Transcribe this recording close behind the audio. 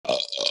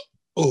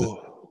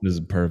Oh, This is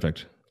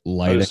perfect. I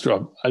Light. just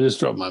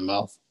dropped my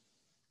mouth.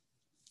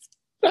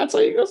 That's how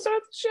you go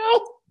start the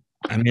show.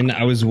 I mean,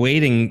 I was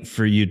waiting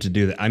for you to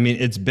do that. I mean,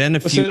 it's been a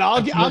few. Listen,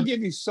 I'll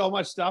give you so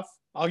much stuff.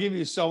 I'll give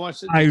you so much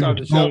to I start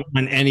the show. don't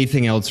want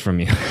anything else from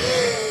you.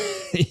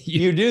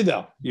 You do,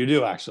 though. You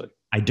do, actually.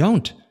 I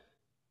don't.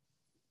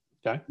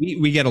 Okay.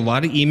 We get a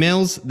lot of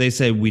emails. They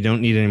say we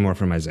don't need any more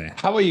from Isaiah.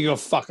 How about you go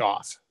fuck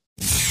off?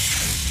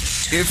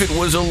 If it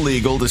was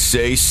illegal to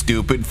say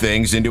stupid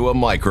things into a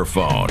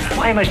microphone,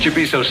 Why must you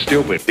be so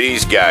stupid?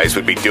 these guys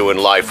would be doing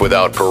life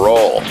without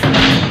parole.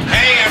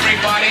 Hey,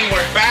 everybody,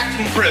 we're back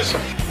from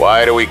prison.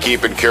 Why do we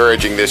keep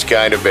encouraging this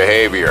kind of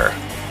behavior?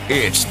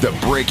 It's the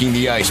Breaking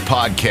the Ice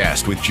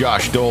podcast with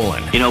Josh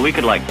Dolan, You know, we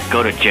could,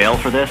 go to jail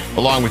for this.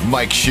 along with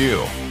Mike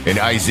Shue and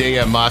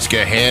Isaiah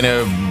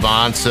Moskahana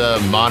Bonsa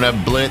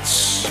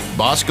Monablitz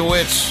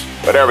Boskowitz,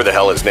 whatever the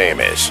hell his name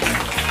is.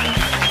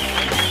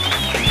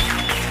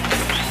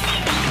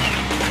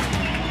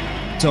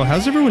 So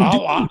how's everyone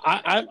doing?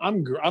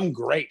 I'm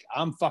great.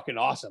 I'm fucking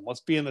awesome.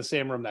 Let's be in the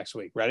same room next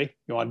week. Ready?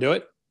 You want to do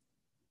it?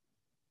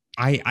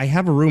 I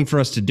have a room for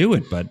us to do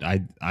it, but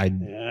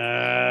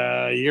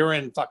You're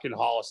in fucking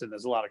Holliston.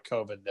 There's a lot of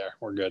COVID there.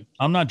 We're good.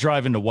 I'm not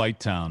driving to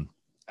Whitetown.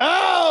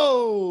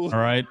 Oh, All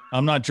right.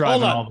 I'm not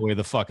driving Hold on. all the way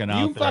the fucking You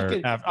out there.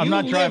 fucking- I'm you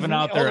not live driving near-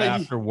 out there hold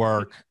on, after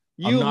work.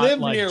 you I'm not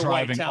live near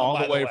driving Whitetown, all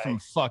by the way the way. from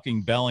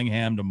fucking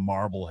Bellingham to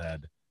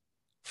Marblehead.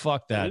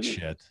 Fuck that Really?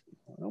 shit.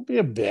 don't be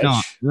a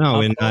bitch. no.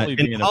 I'm In, totally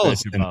being in a bitch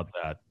Holliston, about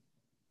that.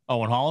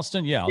 Oh, in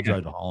Holliston? Yeah, I'll Yeah.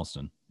 drive to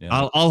Holliston.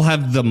 Yeah. I'll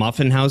have the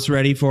muffin house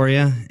ready for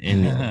you.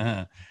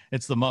 And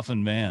It's the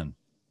Muffin Man.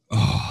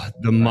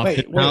 the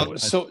muffin Wait,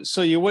 house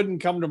so you wouldn't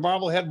come to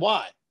Marblehead?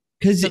 Why?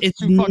 because That's it's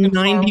too fucking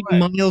far 90 away.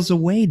 miles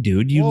away,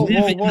 dude. You Whoa,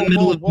 live whoa, in whoa, the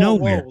middle whoa, of whoa,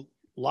 nowhere. whoa.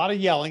 A lot of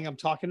yelling. I'm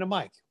talking to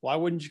Mike. Why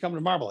wouldn't you come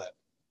to Marblehead?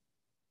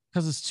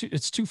 Because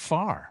it's too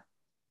far.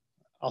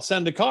 I'll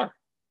send a car.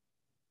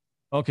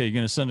 Okay, you're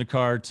gonna send a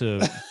car to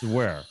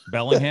where?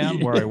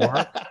 Bellingham, where I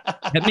work?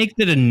 That makes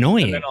it And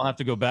annoying. then I'll have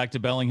to go back to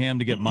Bellingham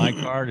to get my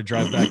car to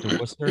drive back to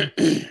Worcester.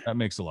 That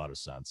makes a lot of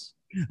sense.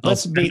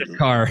 Let's Send be. a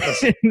car.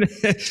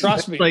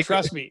 Trust me. Like,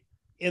 Trust me.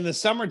 In the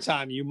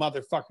summertime, you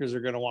motherfuckers are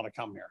going to want to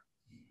come here.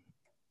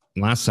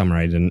 Last summer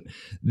I didn't.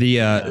 The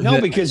No,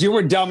 the- because you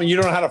were dumb and you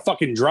don't know how to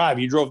fucking drive.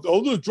 You drove. Oh,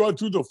 let's drive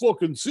through the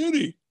fucking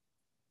city.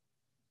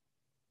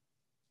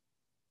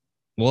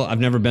 well, I've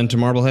never been to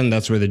Marblehead, and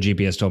that's where the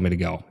GPS told me to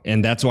go,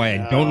 and that's why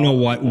I don't know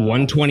what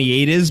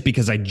 128 is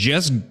because I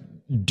just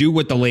do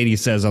what the lady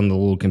says on the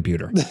little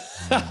computer.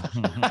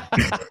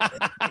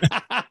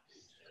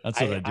 That's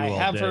what I do I all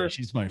have day. her-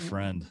 She's my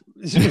friend.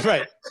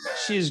 Right.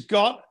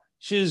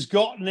 She's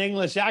got an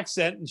English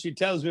accent and she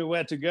tells me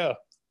where to go.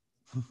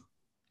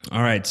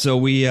 All right, so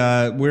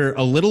we're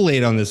a little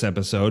late on this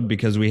episode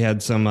because we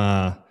had some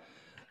I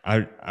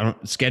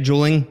don't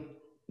scheduling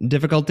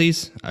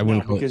difficulties. I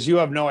wouldn't call it. Because you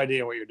have no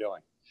idea what you're doing.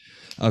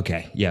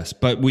 Okay, yes,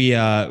 but we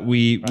had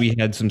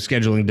some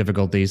scheduling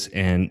difficulties,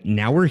 and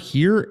now we're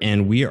here,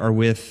 and we are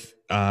with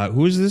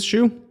who is this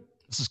shoe?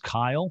 This is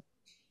Kyle.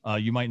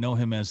 You might know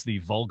him as the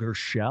Vulgar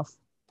Chef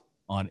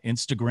on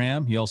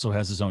Instagram. He also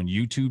has his own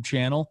YouTube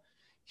channel.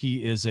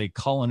 He is a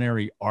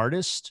culinary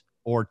artist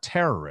or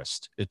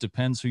terrorist. It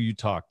depends who you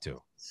talk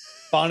to.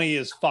 Funny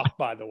as fuck,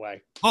 by the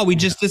way. Oh, we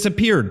just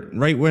disappeared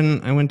right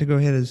when I went to go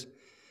hit his.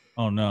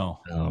 Oh no!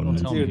 Oh, Don't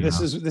no. tell Dude, me.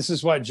 this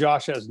is why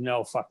Josh has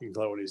no fucking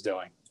clue what he's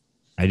doing.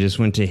 I just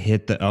went to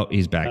hit the. Oh,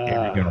 he's back.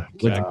 There we go.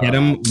 Let's God. get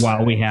him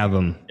while we have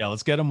him. Yeah,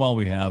 let's get him while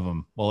we have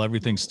him. While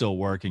everything's still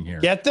working here.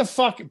 Give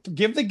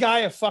the guy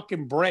a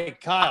fucking break,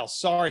 Kyle.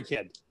 Sorry,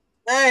 kid.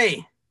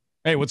 Hey,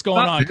 Hey, what's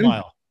going on, dude.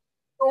 Kyle?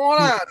 what's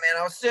going on, man?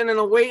 I was sitting in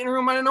a waiting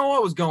room. I didn't know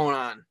what was going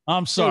on.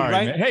 I'm sorry,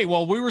 right? man. Hey,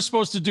 well, we were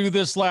supposed to do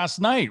this last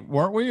night,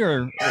 weren't we?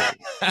 Or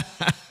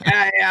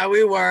Yeah,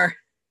 we were.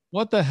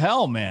 what the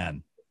hell,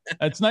 man?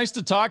 It's nice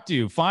to talk to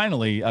you.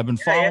 Finally, I've been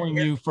following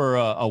you for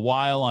a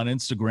while on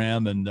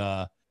Instagram,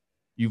 and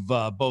you've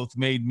both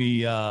made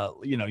me,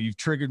 you've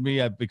triggered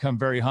me. I've become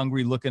very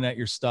hungry looking at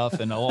your stuff,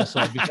 and also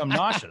I've become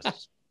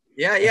nauseous.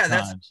 Yeah, at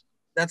that's times.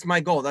 that's my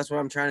goal. That's what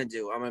I'm trying to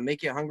do. I'm gonna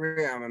make you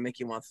hungry. I'm gonna make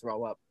you want to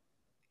throw up.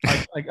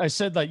 I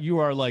said that you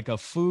are like you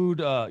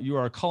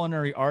are a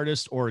culinary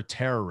artist or a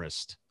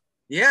terrorist.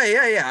 Yeah.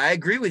 I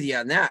agree with you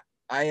on that.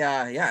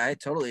 I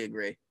totally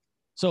agree.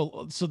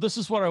 So this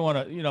is what I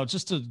want to,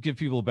 just to give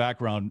people a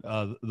background,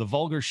 the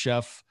Vulgar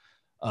Chef,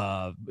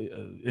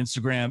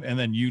 Instagram, and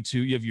then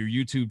YouTube. You have your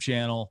YouTube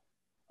channel.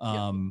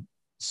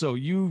 So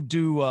you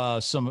do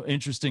some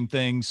interesting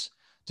things,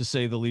 to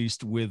say the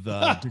least, with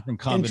different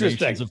combinations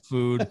Interesting. of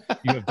food.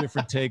 You have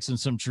different takes and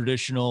some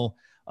traditional,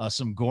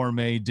 some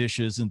gourmet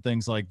dishes and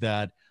things like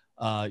that,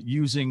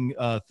 using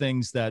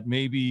things that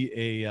maybe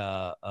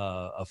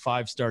a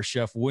five-star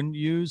chef wouldn't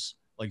use,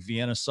 like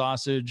Vienna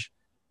sausage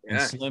and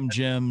Yeah. Slim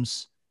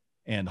Jims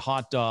and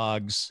hot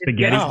dogs.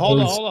 Spaghetti. No, hold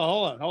rolls.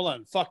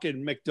 on.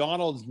 Fucking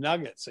McDonald's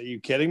nuggets. Are you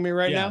kidding me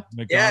right now?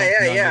 McDonald's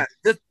Yeah.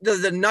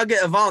 nuggets. The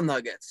nugget of all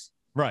nuggets.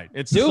 Right.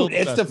 It's still Dude,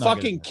 it's the best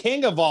fucking nugget.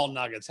 king of all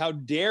nuggets. How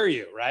dare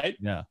you, right?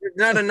 Yeah. There's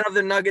not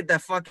another nugget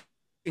that fucking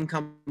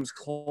comes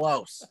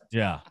close.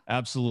 Yeah,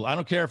 absolutely. I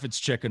don't care if it's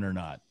chicken or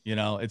not. You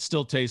know, it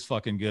still tastes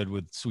fucking good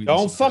with sweet.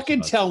 Don't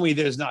fucking tell me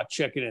there's not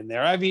chicken in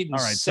there. I've eaten All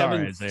right,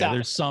 sorry, Isaiah.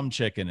 There's some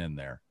chicken in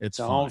there. It's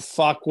don't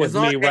fine. fuck with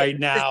me right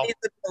now. A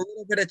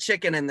little bit of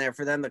chicken in there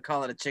for them to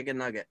call it a chicken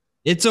nugget.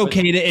 It's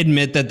okay to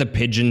admit that the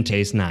pigeon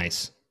tastes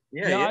nice.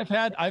 Yeah,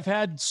 I've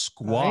had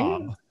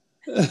squab.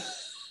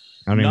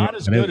 Not Not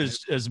as good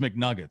as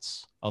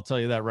McNuggets. I'll tell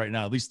you that right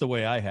now. At least the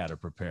way I had it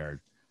prepared.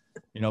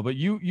 You know, but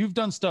you've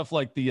done stuff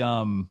like the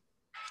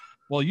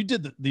well, you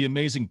did the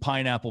amazing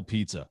pineapple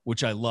pizza,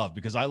 which I love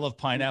because I love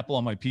pineapple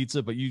on my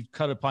pizza, but you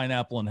cut a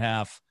pineapple in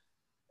half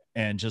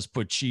and just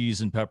put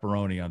cheese and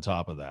pepperoni on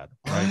top of that.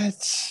 Right?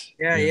 What?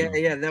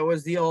 Yeah. That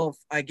was the old,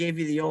 I gave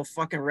you the old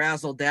fucking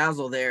razzle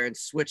dazzle there and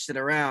switched it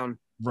around.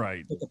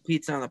 Right. Put the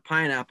pizza on the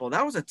pineapple.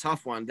 That was a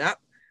tough one. That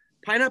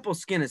pineapple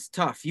skin is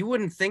tough. You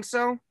wouldn't think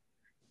so,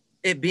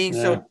 it being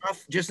so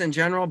tough just in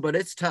general, but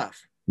it's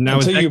tough. Now,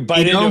 until you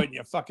bite into it and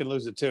you fucking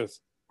lose a tooth.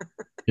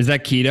 Is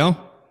that keto?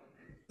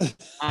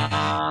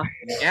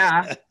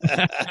 Yeah.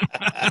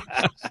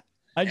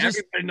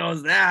 Everybody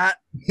knows that.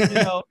 You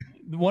know,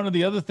 one of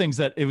the other things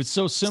that it was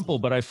so simple,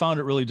 but I found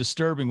it really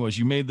disturbing was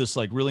you made this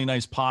like really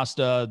nice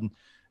pasta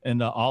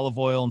and olive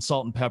oil and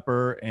salt and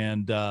pepper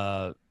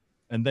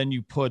and then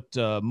you put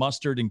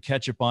mustard and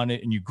ketchup on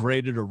it and you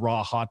grated a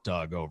raw hot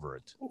dog over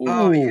it.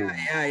 Oh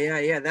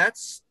yeah.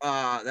 That's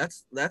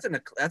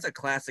a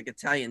classic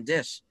Italian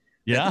dish.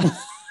 Yeah.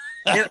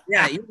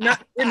 Yeah.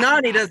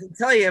 Nani doesn't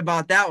tell you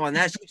about that one.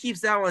 She keeps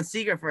that one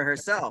secret for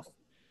herself.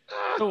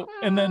 So,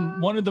 and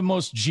then one of the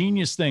most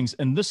genius things,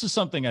 and this is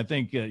something I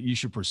think you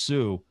should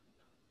pursue,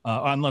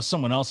 unless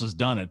someone else has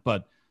done it,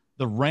 but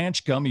the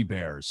ranch gummy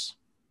bears.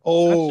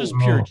 Oh, that's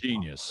just pure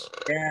genius.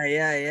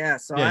 Yeah.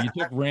 So you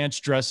took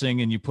ranch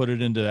dressing and you put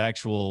it into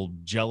actual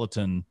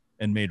gelatin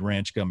and made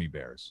ranch gummy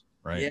bears,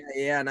 right?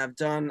 Yeah. And I've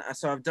done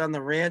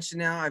the ranch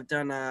now. I've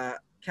done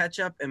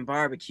ketchup and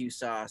barbecue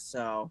sauce.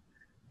 So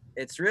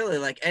it's really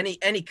like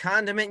any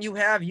condiment you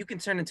have, you can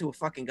turn into a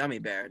fucking gummy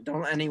bear.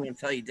 Don't let anyone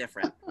tell you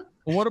different.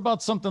 Well, what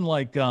about something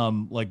like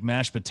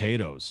mashed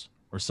potatoes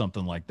or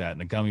something like that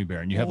in a gummy bear?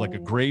 And you have like a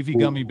gravy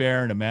gummy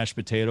bear and a mashed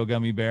potato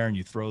gummy bear, and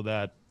you throw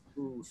that.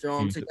 Throw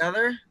them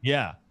together.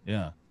 Yeah.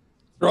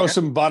 Throw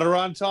some butter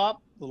on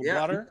top. A little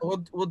butter.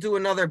 We'll do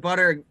another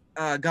butter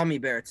gummy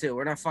bear too.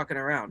 We're not fucking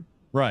around.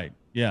 Right.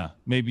 Yeah.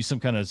 Maybe some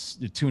kind of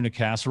tuna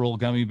casserole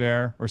gummy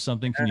bear or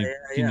something. Can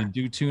you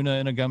do tuna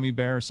in a gummy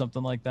bear or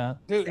something like that?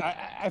 Dude,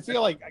 I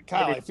feel like,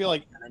 Kyle, I feel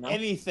like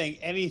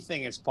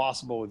anything is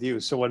possible with you.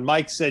 So when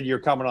Mike said you're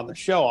coming on the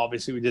show,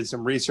 obviously we did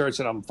some research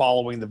and I'm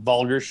following the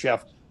Vulgar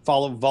Chef.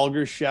 Follow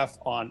Vulgar Chef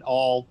on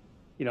all,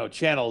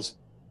 channels.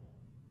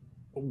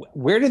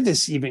 Where did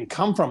this even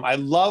come from? I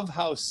love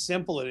how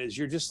simple it is.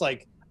 You're just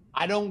like,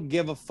 I don't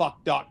give a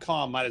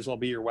fuck.com might as well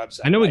be your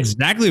website. I know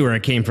exactly where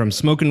it came from.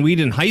 Smoking weed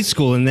in high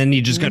school, and then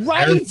he just got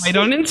verified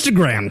on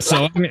Instagram.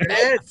 So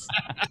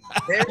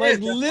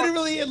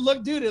literally, it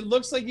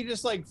looks like you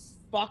just like,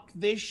 fuck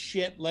this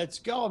shit, let's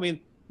go. I mean,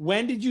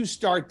 when did you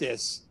start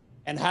this,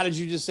 and how did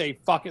you just say,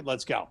 fuck it,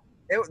 let's go?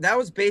 That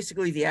was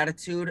basically the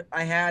attitude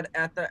I had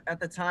at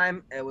the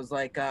time. It was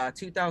like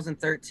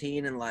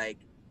 2013, and like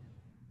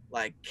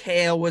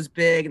kale was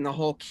big, and the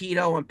whole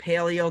keto and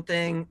paleo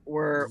thing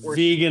were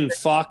vegan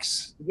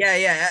fucks.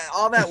 Yeah.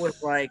 All that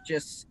was like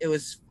just it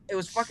was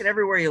fucking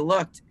everywhere you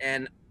looked,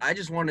 and I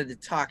just wanted to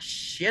talk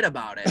shit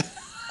about it.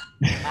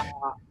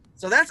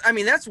 So that's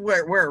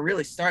where it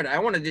really started. I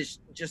wanted to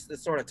just to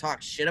sort of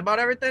talk shit about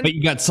everything. But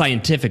you got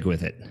scientific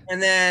with it.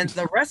 And then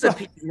the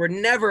recipes were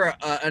never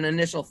an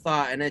initial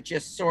thought, and it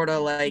just sort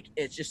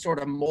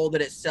of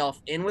molded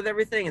itself in with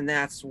everything, and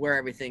that's where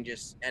everything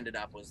just ended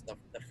up was the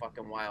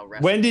fucking wild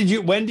recipe.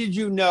 When did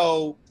you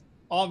know?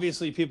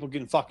 Obviously, people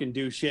can fucking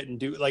do shit and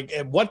do like.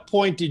 At what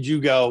point did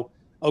you go,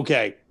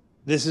 okay,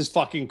 this is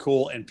fucking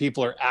cool, and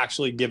people are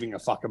actually giving a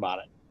fuck about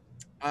it?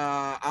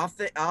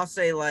 I'll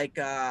say like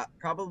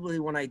probably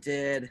when I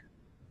did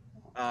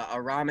a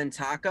ramen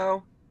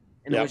taco,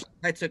 and which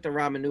I took the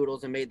ramen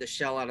noodles and made the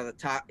shell out of the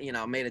top,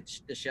 made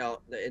the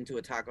shell into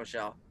a taco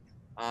shell.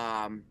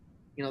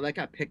 That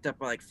got picked up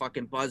by like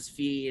fucking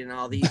BuzzFeed and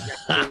all these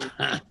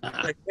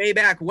like way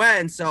back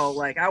when. So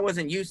like I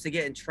wasn't used to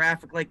getting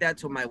traffic like that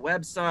to my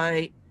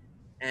website,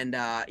 and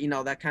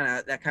that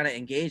kind of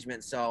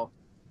engagement. So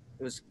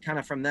it was kind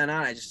of from then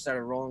on I just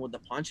started rolling with the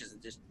punches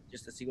and just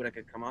to see what I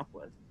could come up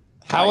with.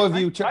 How have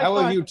you turned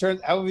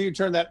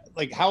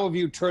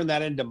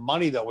that into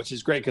money though, which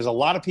is great because a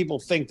lot of people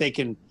think they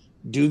can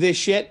do this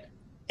shit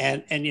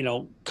and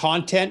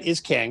content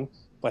is king,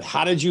 but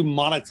how did you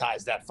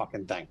monetize that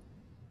fucking thing?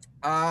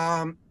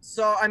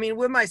 So I mean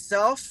with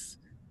myself,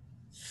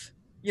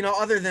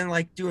 other than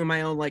like doing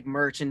my own like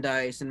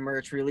merchandise and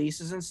merch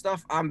releases and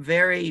stuff, I'm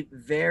very,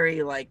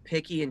 very like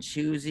picky and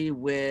choosy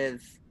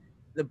with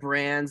the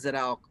brands that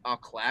I'll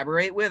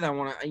collaborate with. I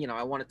want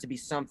it to be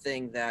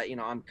something that,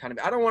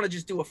 I don't want to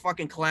just do a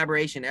fucking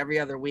collaboration every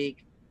other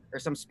week or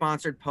some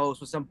sponsored post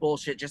with some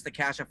bullshit just to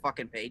cash a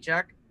fucking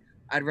paycheck.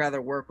 I'd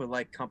rather work with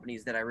like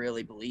companies that I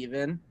really believe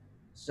in.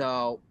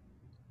 So,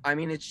 I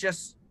mean, it's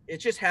just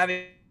it's just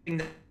having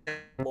that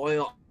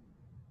loyal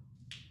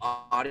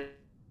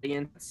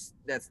audience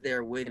that's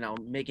there with,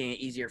 making it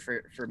easier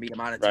for me to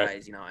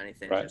monetize,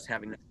 anything. Right. Just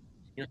having,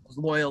 those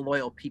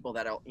loyal people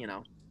that'll,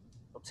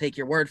 will take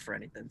your word for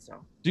anything.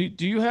 So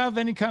do you have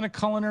any kind of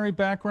culinary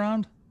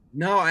background?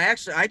 No, I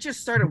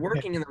just started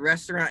working in the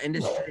restaurant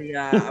industry.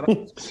 About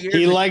 2 years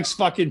he ago. likes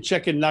fucking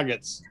chicken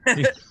nuggets.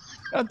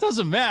 That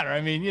doesn't matter. I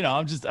mean, I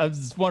was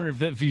just wondering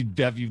if you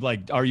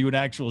are you an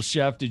actual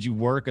chef? Did you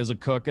work as a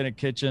cook in a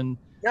kitchen?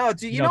 No,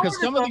 do you know? Because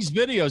some of these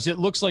videos, it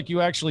looks like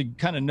you actually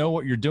kind of know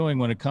what you're doing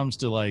when it comes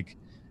to like,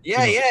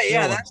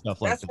 that's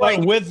stuff like that's that. why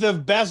with the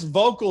best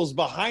vocals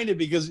behind it,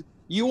 because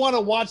you want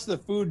to watch the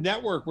Food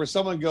Network where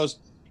someone goes,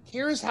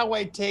 "Here's how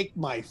I take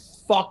my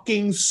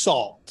fucking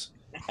salt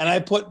and I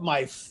put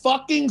my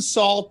fucking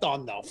salt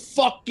on the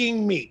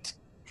fucking meat."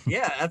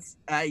 Yeah, that's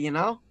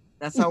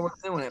that's how we're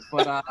doing it.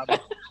 But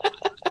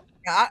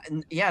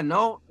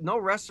no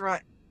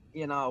restaurant,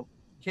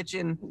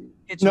 kitchen.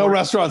 No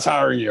restaurants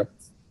hiring you.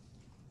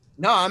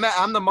 No,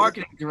 I'm the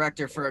marketing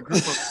director for a group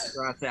of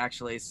restaurants,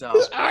 actually.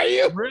 So are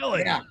you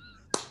really? Yeah,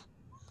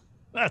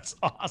 that's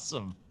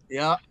awesome.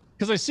 Yeah,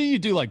 because I see you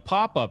do like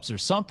pop-ups or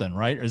something,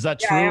 right? Is that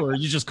true, or are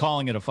you just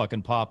calling it a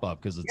fucking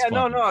pop-up because it's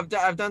funny? No.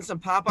 I've done some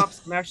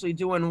pop-ups. I'm actually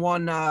doing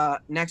one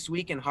next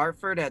week in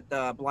Hartford at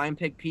the Blind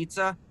Pig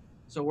Pizza.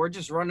 So we're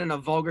just running a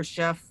Vulgar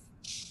Chef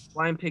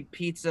Blind Pig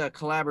Pizza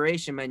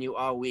collaboration menu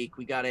all week.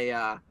 We got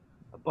a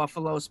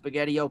buffalo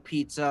spaghetti-o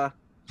pizza,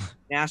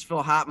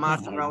 Nashville hot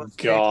mozzarella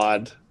stick,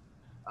 God,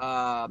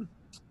 a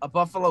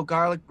buffalo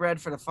garlic bread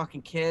for the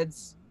fucking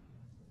kids.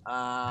 No,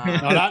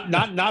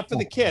 not for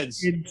the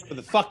kids, for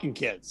the fucking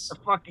kids. The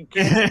fucking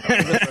kids.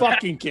 The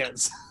fucking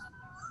kids.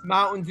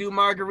 Mountain Dew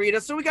margarita.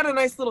 So we got a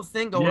nice little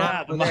thing going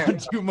on the there.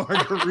 Mountain Dew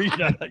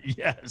margarita.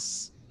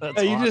 Yes.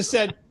 That's You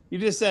awesome.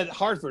 just said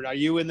Hartford. Are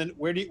you in the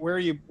where do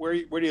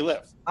you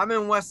live? I'm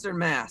in Western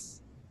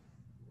Mass.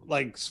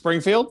 Like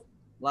Springfield?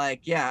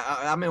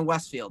 I'm in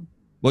Westfield.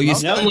 Well, you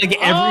sound like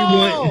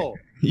everyone. Oh!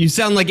 You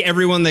sound like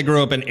everyone that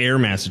grew up in Air,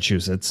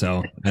 Massachusetts.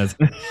 So that's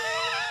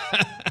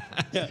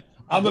Yeah,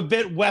 I'm a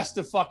bit west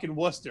of fucking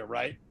Worcester,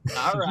 right?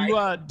 All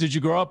right. Did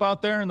you grow up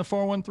out there in the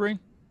 413?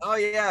 Oh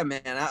yeah,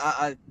 man.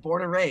 I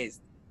born and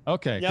raised.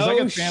 Okay, because I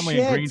got family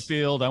in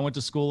Greenfield. I went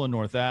to school in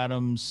North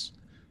Adams.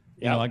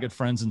 I got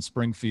friends in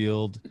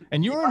Springfield.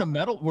 And you were in a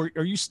metal.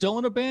 Are you still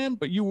in a band?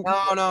 But you.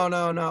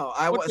 No.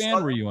 What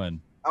band were you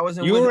in? I was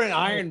in. You were in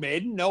Iron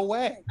Maiden? No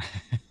way.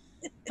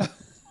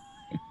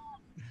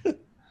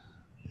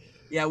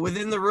 Yeah,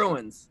 Within the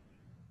Ruins.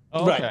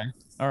 Oh, okay. Right.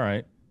 All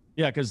right.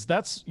 Yeah, because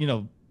that's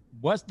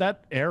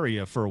that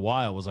area for a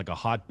while was like a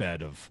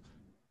hotbed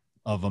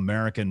of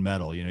American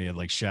metal. You had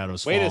like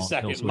Shadows. Wait Fall, a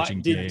second.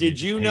 Mike,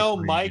 did you know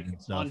Mike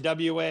on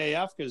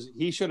WAAF? Because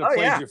he should have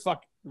played your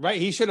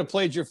He should have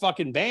played your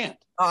fucking band.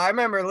 Oh, I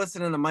remember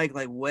listening to Mike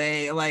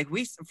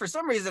we for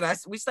some reason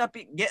we stopped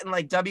getting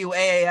like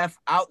WAAF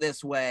out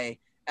this way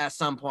at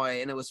some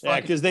point, and it was fun.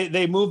 Yeah, because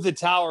they moved the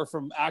tower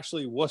from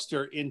actually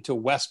Worcester into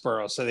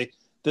Westboro. So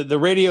the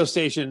radio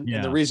station,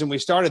 and the reason we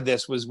started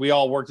this was we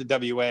all worked at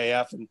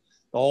WAAF, and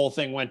the whole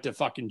thing went to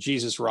fucking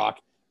Jesus Rock.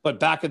 But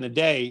back in the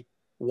day,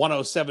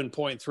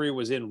 107.3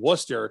 was in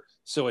Worcester,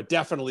 so it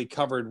definitely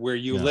covered where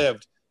you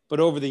lived. But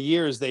over the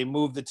years, they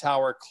moved the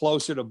tower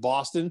closer to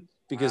Boston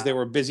because they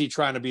were busy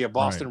trying to be a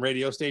Boston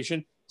radio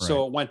station.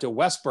 So it went to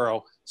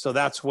Westboro. So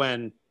that's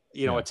when,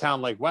 a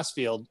town like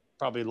Westfield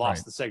probably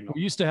lost the signal.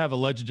 We used to have a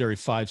legitimate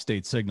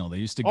 5-state signal. They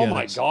used to get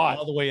us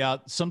all the way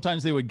out.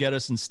 Sometimes they would get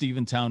us in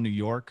Stephentown, New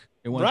York.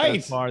 It went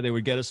that far. They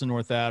would get us in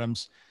North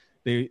Adams.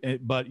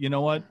 But you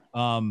know what?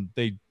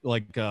 They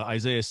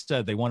Isaiah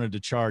said, they wanted to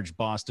charge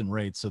Boston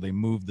rates, so they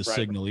moved the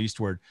signal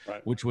eastward,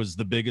 which was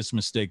the biggest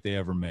mistake they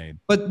ever made.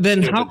 But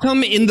then, how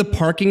come in the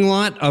parking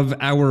lot of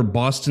our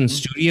Boston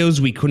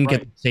studios we couldn't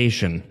get the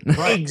station?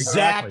 Right,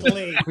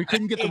 exactly. We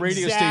couldn't get the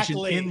radio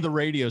station in the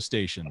radio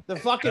station. The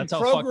fucking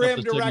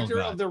program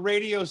director of the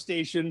radio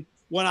station,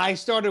 when I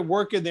started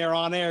working there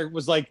on air,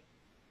 was like,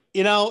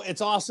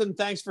 it's awesome.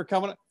 Thanks for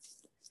coming.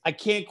 I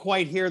can't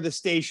quite hear the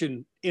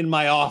station in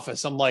my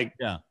office. I'm like,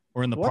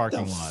 we're in the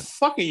parking lot.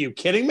 Fuck, are you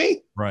kidding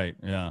me? Right.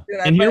 Yeah.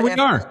 Dude, and here we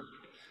are.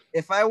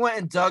 If I went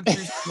and dug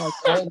through some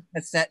old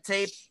cassette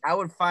tape, I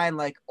would find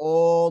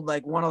old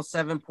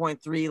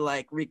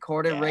 107.3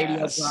 recorded radio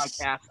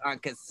broadcasts on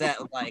cassette,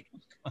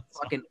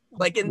 fucking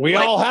we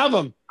all have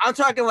them. I'm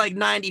talking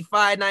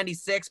 95,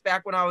 96,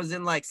 back when I was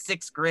in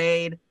 6th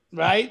grade.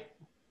 Right.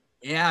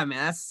 Yeah, man.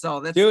 That's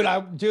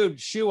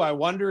Shu, I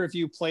wonder if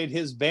you played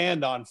his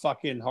band on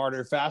fucking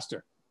Harder,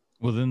 Faster.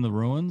 Within the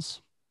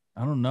Ruins?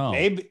 I don't know.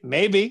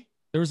 Maybe.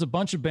 There was a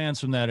bunch of bands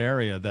from that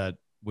area that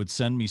would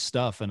send me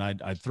stuff, and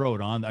I'd throw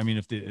it on. I mean,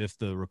 if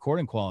the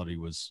recording quality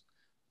was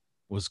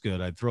good,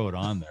 I'd throw it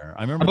on there.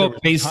 I remember. How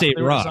about Bay State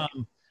Rock?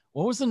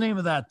 What was the name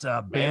of that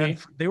band?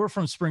 They were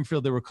from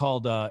Springfield. They were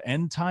called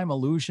End Time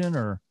Illusion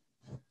or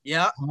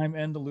Time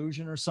End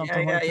Illusion or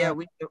something. Yeah.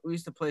 We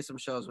used to play some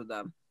shows with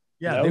them.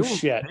 Yeah,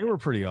 they were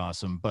pretty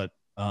awesome, but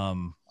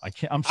I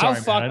can't. I'm sorry.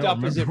 How fucked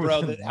up is it,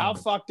 bro? How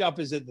fucked up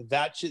is it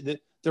that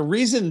the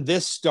reason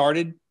this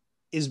started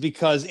is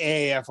because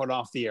AAF went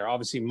off the air.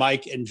 Obviously,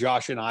 Mike and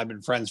Josh and I have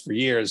been friends for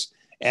years.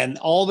 And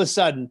all of a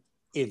sudden,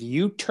 if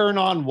you turn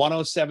on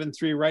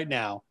 107.3 right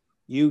now,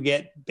 you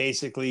get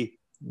basically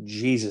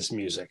Jesus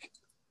music.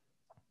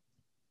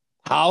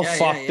 How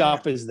fucked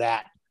up is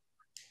that?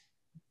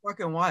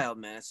 Fucking wild,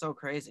 man. It's so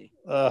crazy.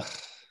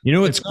 You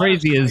know what's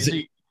crazy is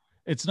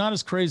it's not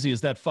as crazy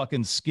as that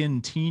fucking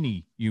Skin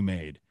Teeny you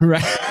made.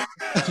 Right.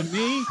 To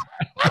me,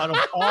 out of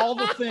all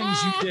the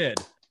things you did,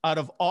 out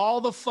of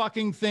all the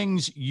fucking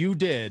things you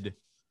did,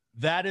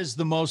 that is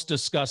the most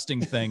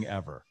disgusting thing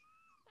ever.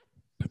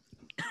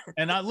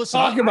 And I listen.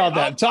 Talk about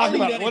that. Talk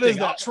about anything. What is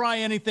that? I'll try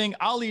anything.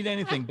 I'll eat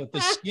anything. But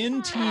the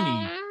Skin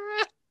Teeny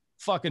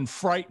fucking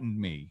frightened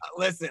me.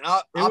 Listen,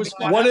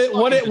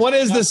 what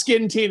is the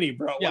Skin Teeny,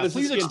 bro? Yeah, what is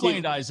please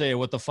explain to Isaiah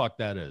what the fuck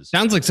that is.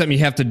 Sounds like something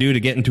you have to do to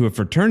get into a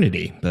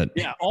fraternity, but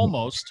yeah,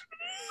 almost.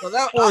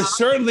 Or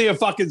certainly a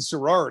fucking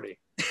sorority.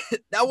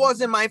 That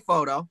wasn't my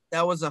photo.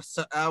 That was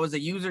a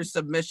user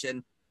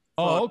submission.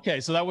 Oh, okay.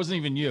 So that wasn't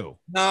even you.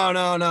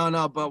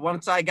 No. But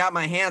once I got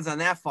my hands on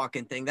that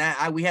fucking thing,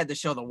 we had to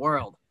show the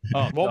world.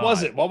 Oh, What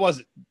was it?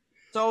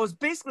 So it was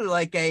basically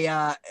like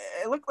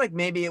it looked like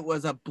maybe it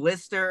was a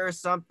blister or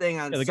something.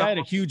 On the guy had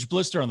a huge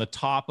blister on the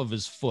top of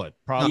his foot,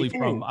 probably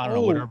from, I don't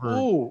know, whatever.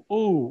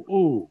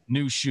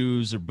 New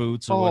shoes or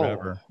boots or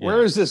whatever. Yeah.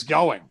 Where is this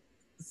going?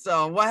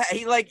 So what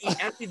he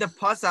emptied the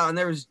pus out and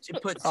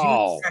put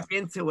juice back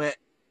into it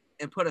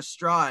and put a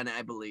straw in it,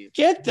 I believe.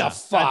 Get the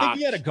fuck. I think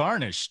he had a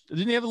garnish.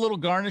 Didn't he have a little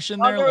garnish in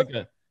there?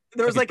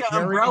 There was like an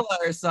umbrella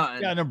or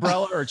something. Yeah, an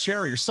umbrella or a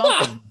cherry or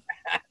something.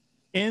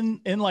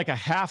 in like a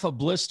half a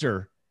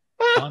blister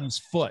on his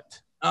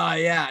foot. Oh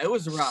yeah, it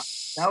was rough.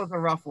 That was a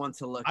rough one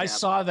to look at. I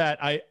saw that.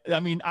 I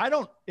mean,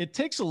 it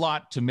takes a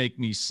lot to make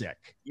me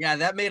sick. Yeah,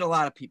 that made a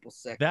lot of people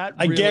sick.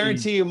 I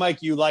guarantee you,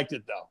 Mike, you liked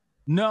it though.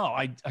 No,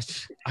 I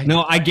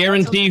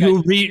guarantee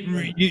who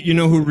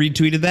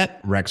retweeted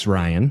that? Rex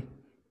Ryan.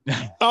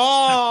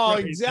 Oh,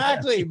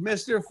 exactly.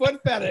 Mr.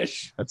 Foot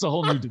Fetish. That's a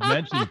whole new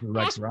dimension for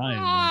Rex Ryan.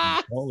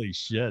 Man. Holy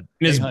shit.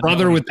 His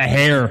brother with the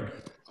hair.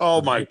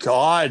 Oh my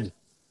God.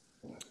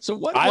 So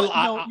what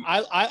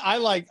I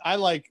like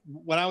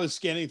when I was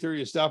scanning through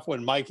your stuff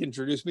when Mike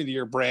introduced me to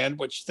your brand,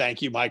 which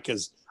thank you, Mike,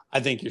 because I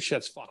think your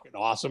shit's fucking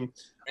awesome.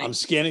 I'm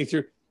scanning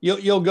through.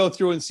 You'll go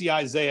through and see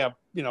Isaiah,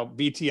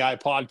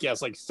 BTI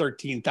podcast, like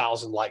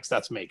 13,000 likes.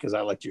 That's me because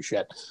I liked your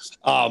shit.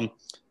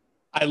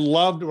 I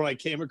loved when I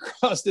came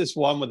across this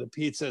one with the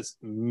pizza's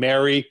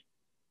Merry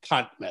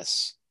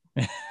Cuntmas.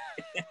 And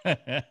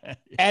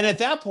at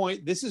that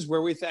point, this is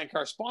where we thank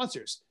our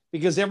sponsors,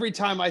 because every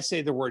time I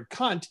say the word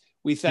cunt,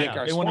 we thank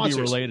our sponsors. They want to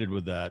be related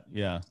with that.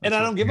 Yeah. And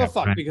I don't give a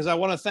fuck because I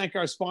want to thank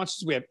our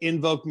sponsors. We have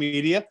Invoke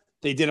Media.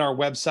 They did our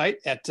website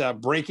at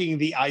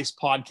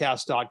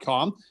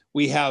breakingtheicepodcast.com.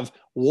 We have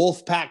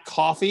Wolfpack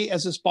Coffee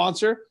as a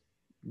sponsor,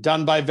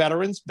 done by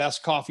veterans,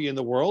 best coffee in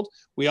the world.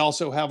 We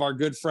also have our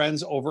good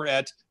friends over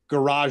at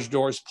Garage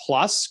Doors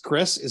Plus.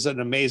 Chris is an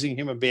amazing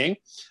human being.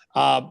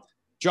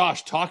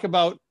 Josh, talk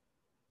about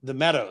the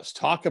Meadows.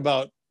 Talk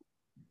about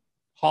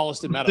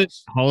Holliston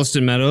Meadows.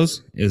 Holliston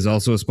Meadows is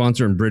also a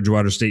sponsor in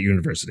Bridgewater State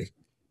University.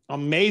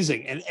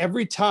 Amazing. And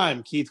every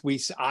time, Keith,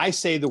 I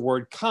say the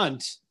word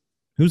cunt.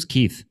 Who's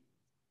Keith?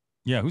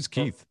 Yeah, who's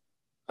Keith?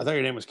 I thought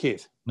your name was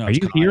Keith. No, are you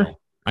Kyle here?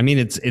 I mean,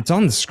 it's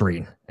on the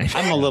screen.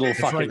 I'm a little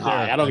fucking right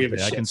high. I don't give a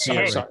shit. I can see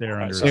it right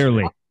there under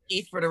clearly.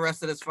 Keith for the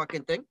rest of this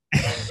fucking thing.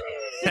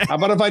 How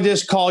about if I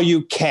just call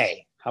you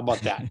K? How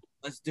about that?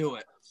 Let's do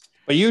it.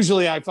 But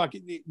usually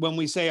when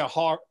we say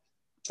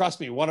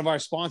trust me, one of our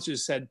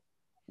sponsors said,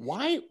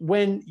 why,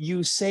 when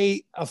you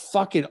say a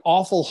fucking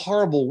awful,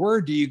 horrible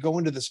word, do you go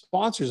into the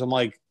sponsors? I'm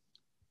like,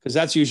 because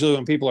that's usually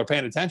when people are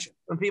paying attention.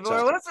 When people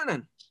are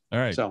listening. All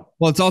right. So,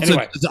 well, it's also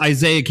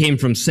Isaiah came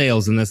from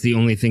sales, and that's the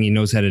only thing he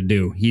knows how to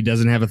do. He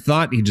doesn't have a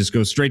thought. He just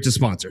goes straight to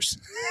sponsors.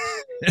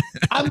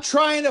 I'm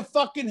trying to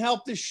fucking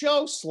help the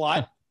show,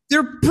 slut.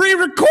 They're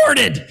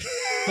pre-recorded.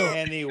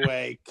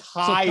 Anyway,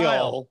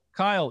 Kyle,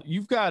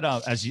 you've got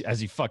as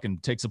he fucking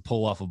takes a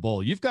pull off a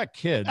bowl, you've got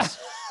kids.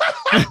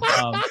 I've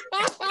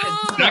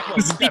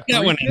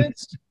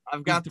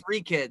got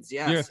 3 kids.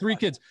 Yeah, you have 3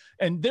 kids,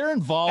 and they're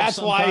involved. That's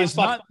why he's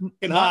not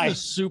the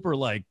super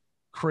like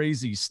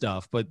crazy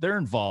stuff, but they're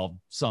involved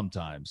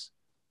sometimes.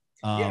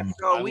 So I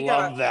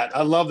love that.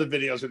 I love the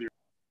videos with you.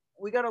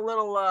 We got a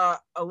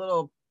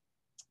little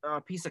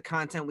piece of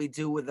content we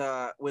do with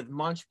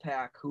Munch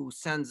Pack, who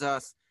sends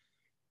us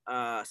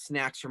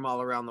snacks from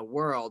all around the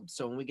world.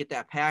 So when we get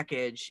that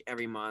package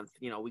every month,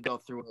 we go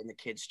through it and the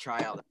kids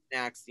try out the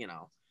snacks. They're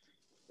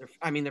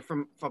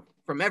from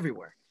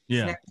everywhere.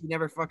 Yeah, snacks you've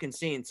never fucking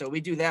seen. So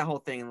we do that whole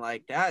thing.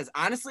 Like that is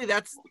honestly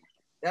that's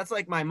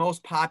like my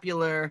most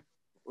popular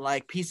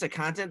like piece of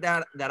content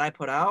that I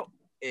put out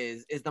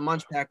is the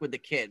Munch Pack with the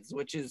kids,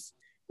 which is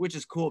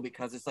cool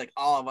because it's like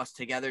all of us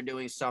together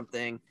doing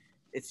something.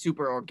 It's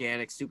super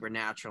organic, super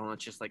natural, and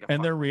it's just like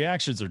their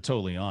reactions are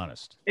totally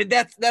honest.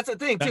 That's the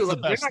thing too.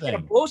 Look, they're not gonna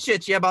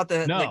bullshit you about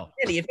the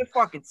kitty. If it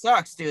fucking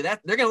sucks, dude,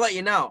 they're gonna let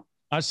you know.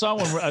 I saw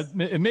one.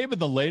 It may have been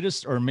the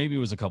latest, or maybe it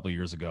was a couple of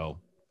years ago.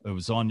 it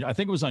was on, I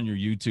think it was on your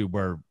YouTube,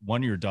 where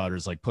one of your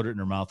daughters like put it in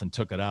her mouth and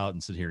took it out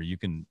and said, here, you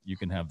can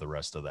have the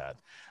rest of that.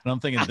 And I'm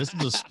thinking, this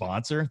is a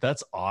sponsor.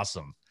 That's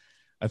awesome.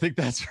 I think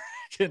that's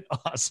freaking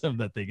awesome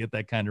that they get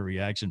that kind of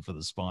reaction for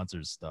the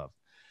sponsors stuff.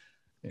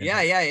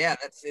 Yeah.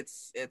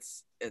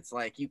 That's it's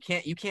like you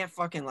can't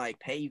fucking like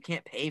pay. You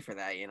can't pay for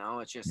that. You know,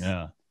 it's just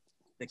the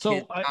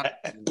so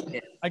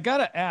I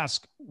gotta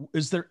ask,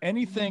 is there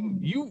anything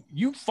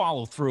you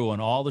follow through on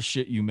all the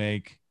shit you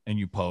make and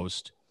you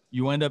post?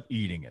 You end up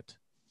eating it,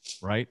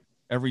 right?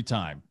 Every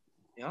time.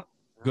 Yep.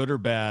 Good or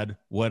bad,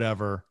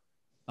 whatever.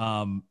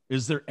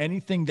 Is there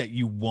anything that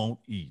you won't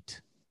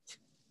eat?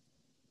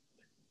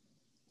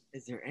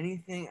 Is there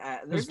anything?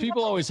 Because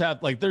people always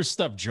have, like, there's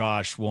stuff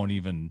Josh won't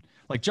even,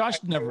 like,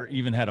 Josh never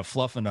even had a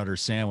Fluffernutter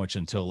sandwich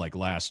until like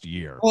last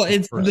year. Well,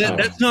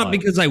 that's not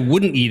because I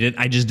wouldn't eat it.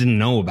 I just didn't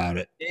know about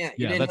it.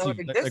 Yeah,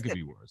 that could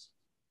be worse.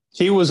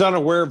 He was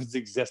unaware of its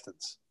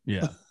existence.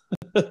 Yeah.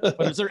 But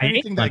is there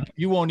anything that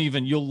you won't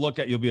even, you'll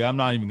be, I'm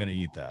not even going to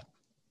eat that?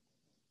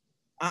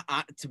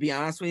 To be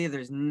honest with you,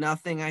 there's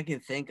nothing I can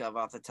think of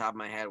off the top of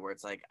my head where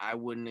it's like I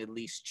wouldn't at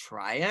least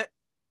try it.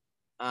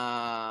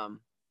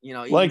 You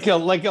know, like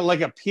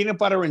a peanut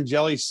butter and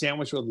jelly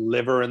sandwich with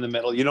liver in the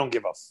middle. You don't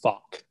give a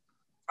fuck.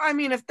 I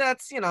mean, if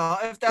that's what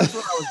I was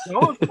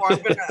going for, I'm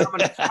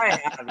gonna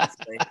try it.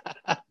 Honestly.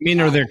 I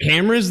mean, are there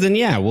cameras? Then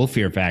yeah, we'll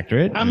Fear Factor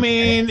it. I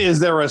mean, is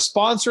there a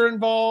sponsor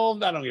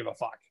involved? I don't give a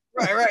fuck.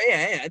 Right.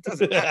 Yeah. It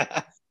doesn't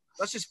matter.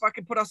 Let's just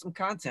fucking put out some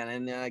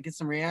content and get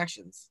some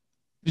reactions.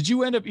 Did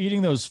you end up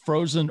eating those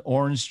frozen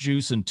orange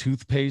juice and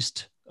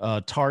toothpaste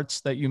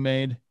tarts that you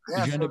made?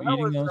 Yeah, Did you end up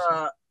eating those?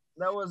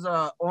 That was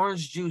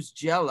orange juice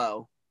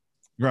Jello,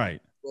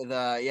 right?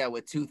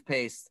 With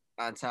toothpaste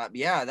on top.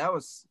 Yeah, that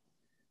was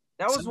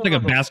like a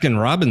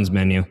Baskin Robbins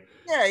menu.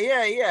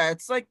 Yeah.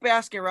 It's like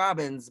Baskin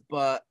Robbins,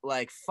 but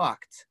like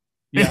fucked.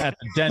 Yeah, at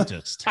the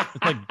dentist.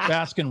 It's like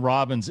Baskin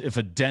Robbins if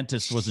a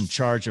dentist was in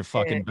charge of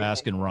fucking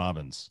Baskin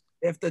Robbins.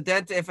 If a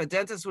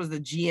dentist was the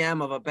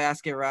GM of a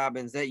Baskin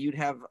Robbins, that you'd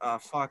have a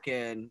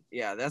fucking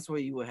that's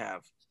what you would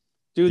have.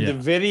 Dude, the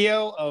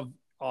video of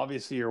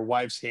obviously your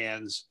wife's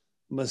hands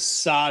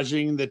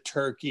massaging the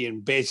turkey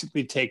and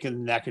basically taking the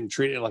neck and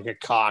treating it like a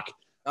cock.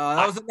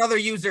 That was another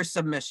user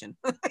submission.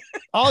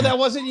 Oh, that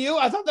wasn't you?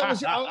 I thought that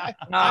was you. I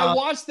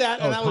watched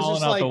that and I was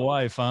just like, the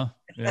wife, huh?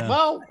 Yeah.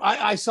 Well,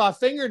 I saw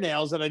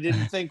fingernails that I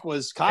didn't think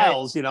was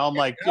Kyle's. You know, I'm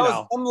like,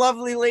 some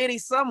lovely lady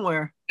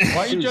somewhere. Why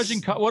are you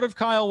judging? What if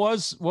Kyle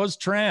was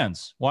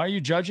trans? Why are you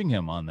judging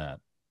him on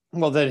that?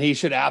 Well, then he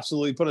should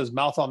absolutely put his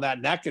mouth on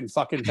that neck and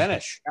fucking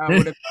finish.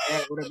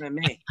 That would have been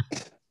me.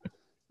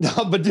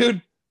 No, but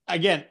dude,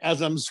 again,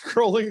 as I'm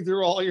scrolling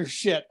through all your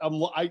shit,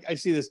 I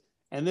see this,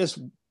 and this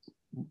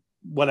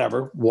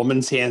whatever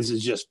woman's hands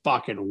is just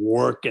fucking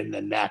working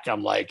the neck.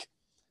 I'm like,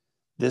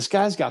 this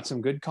guy's got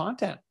some good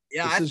content.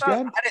 Yeah,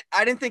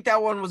 I didn't think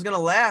that one was gonna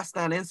last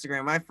on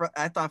Instagram.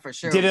 I thought for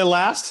sure. Did it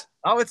last?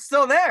 Oh, it's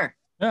still there.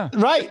 Yeah,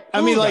 right.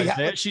 I mean,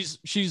 like she's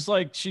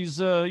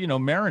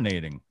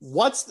marinating.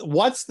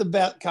 What's the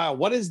bet, Kyle?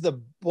 What is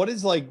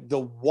like the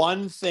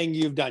one thing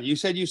you've done? You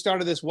said you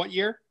started this what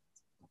year?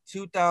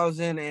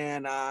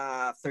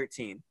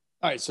 2013.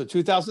 All right, so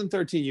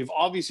 2013. You've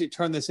obviously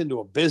turned this into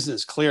a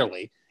business.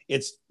 Clearly,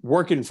 it's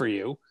working for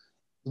you.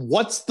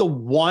 What's the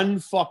one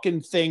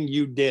fucking thing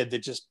you did that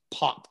just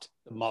popped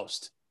the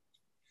most?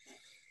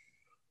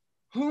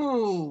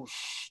 I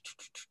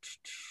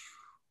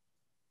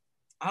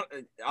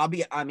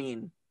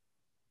mean,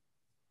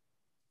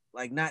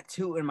 like, not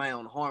tooting my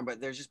own horn,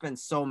 but there's just been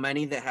so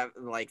many that have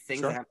like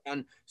things that have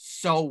done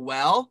so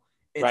well.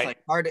 It's like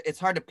it's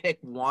hard to pick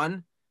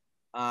one.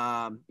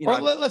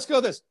 Let's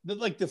go this.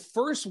 Like the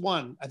first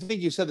one, I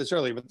think you said this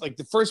earlier, but like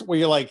the first where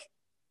you're like,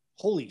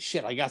 holy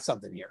shit, I got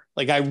something here.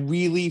 Like I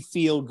really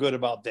feel good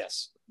about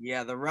this.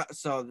 Yeah,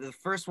 so the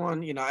first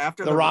one,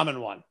 after the ramen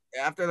one.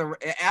 After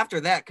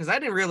that, because I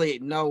didn't really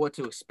know what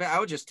to expect. I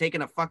was just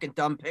taking a fucking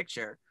dumb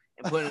picture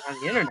and putting it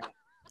on the internet.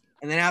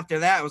 And then after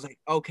that, I was like,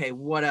 okay,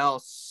 what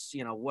else?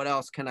 What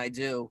else can I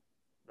do?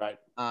 Right.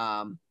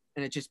 And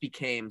it just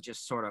became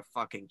just sort of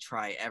fucking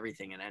try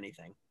everything and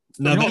anything.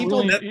 No,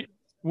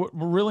 what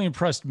really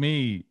impressed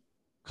me,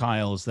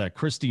 Kyle, is that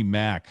Christy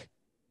Mack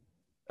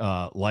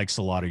likes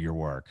a lot of your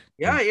work.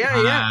 Yeah.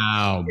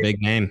 Wow, big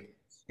name.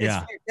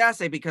 It's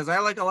fantastic because I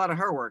like a lot of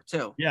her work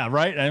too. Yeah,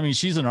 right. I mean,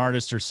 she's an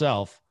artist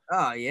herself.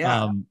 Oh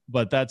yeah.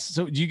 But that's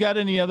so. Do you got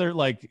any other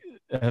like?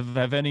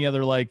 Have any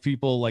other like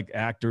people like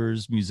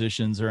actors,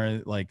 musicians,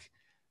 or like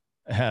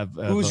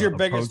who's your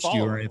biggest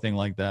follower or anything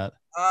like that?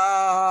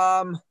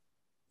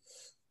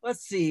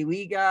 Let's see.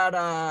 We got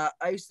I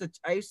used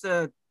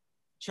to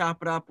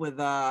chop it up with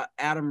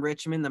Adam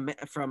Richman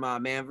from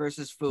Man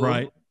vs. Food.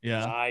 Right.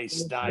 Yeah.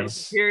 Nice. There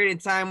was a period in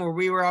time where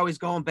we were always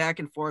going back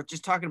and forth,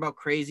 just talking about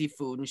crazy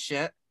food and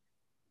shit.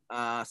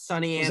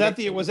 Sonny was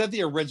that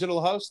the original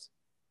host?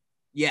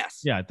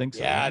 Yes. Yeah, I think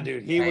so. Yeah,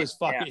 dude. He was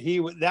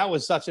fucking that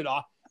was such an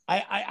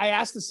I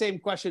asked the same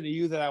question to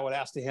you that I would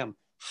ask to him.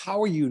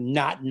 How are you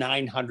not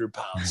 900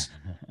 pounds?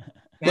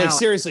 Like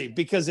seriously,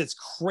 because it's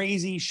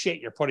crazy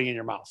shit you're putting in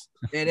your mouth.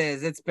 It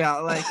is. It's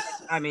about like,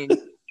 I mean,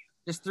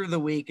 just through the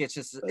week, it's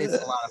a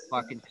lot of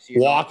fucking.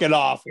 Walk it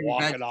off.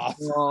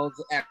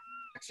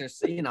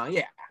 Exercise,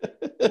 yeah.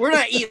 We're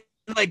not eating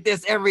like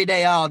this every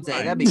day, all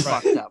day. That'd be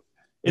fucked up.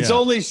 It's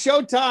only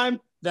showtime.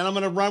 Then I'm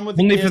going to run with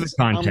the only kids. For the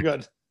content. I'm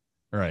good.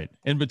 Right.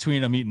 In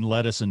between, I'm eating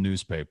lettuce and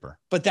newspaper.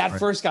 But that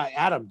first guy,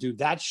 Adam, dude,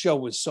 that show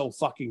was so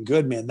fucking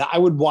good, man. I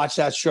would watch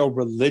that show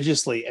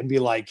religiously and be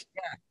like,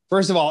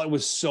 first of all, it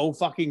was so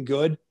fucking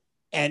good.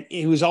 And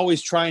he was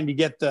always trying to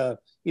get the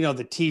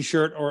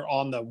T-shirt or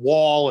on the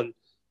wall and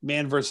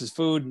Man versus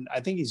Food. And I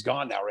think he's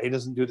gone now, right? He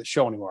doesn't do the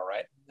show anymore,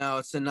 right? No,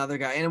 it's another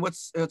guy. And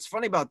what's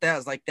funny about that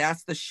is like,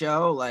 that's the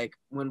show. Like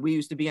when we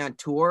used to be on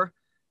tour,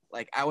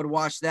 like I would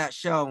watch that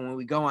show. And when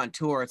we go on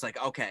tour, it's like,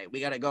 okay,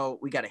 we got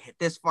to hit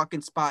this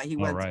fucking spot he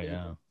went to.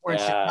 Yeah. We're in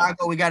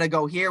Chicago, we got to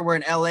go here. We're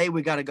in LA,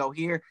 we got to go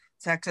here.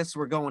 Texas,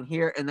 we're going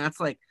here. And that's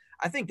like,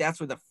 I think that's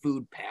where the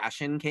food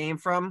passion came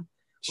from.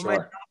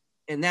 Sure.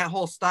 And that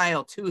whole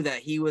style too, that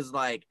he was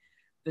like,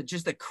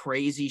 just the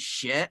crazy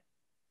shit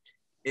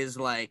is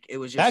like, it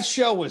was just. That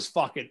show was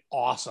fucking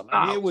awesome.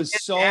 I mean, it was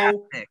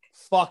fantastic.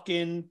 So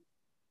fucking,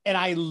 and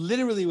I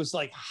literally was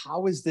like,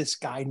 how is this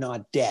guy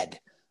not dead?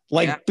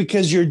 Like,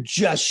 because you're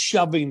just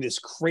shoving this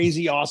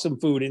crazy awesome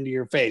food into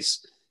your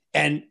face.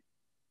 And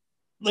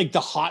like the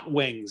Hot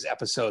Wings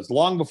episodes,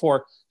 long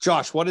before.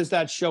 Josh, what is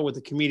that show with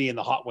the comedian,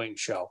 the Hot Wings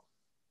show?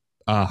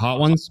 Hot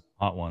Ones.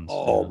 Hot Ones.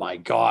 Oh my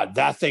God,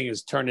 that thing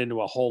has turned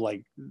into a whole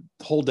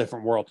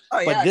different world. Oh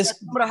yeah, but this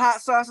some of the hot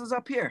sauces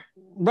up here.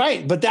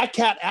 Right, but that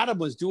cat Adam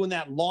was doing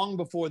that long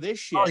before this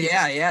shit. Oh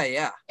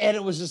yeah. And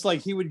it was just like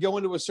he would go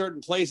into a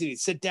certain place and he'd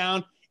sit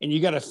down and you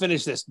got to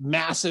finish this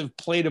massive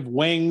plate of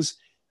wings.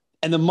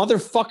 And the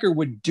motherfucker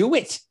would do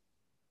it.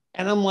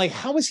 And I'm like,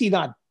 how is he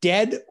not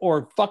dead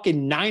or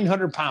fucking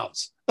 900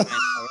 pounds?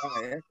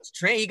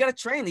 Train. You got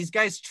to train. These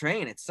guys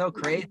train. It's so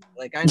crazy.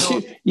 Like I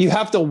know you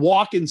have to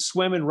walk and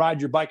swim and ride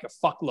your bike a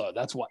fuckload.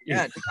 That's what.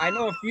 Yeah. I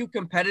know a few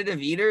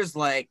competitive eaters,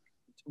 like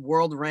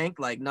world rank,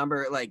 like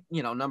number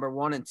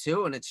 1 and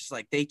 2. And it's just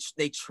like, they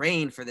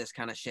train for this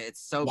kind of shit.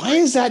 It's so why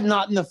is that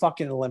not in the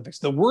fucking Olympics?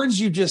 The words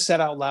you just said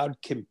out loud,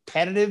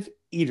 competitive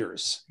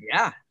eaters.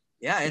 Yeah.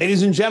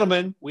 Ladies and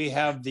gentlemen, we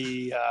have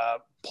the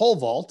pole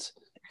vault,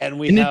 and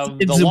have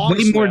the long way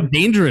swim. More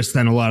dangerous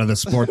than a lot of the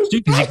sports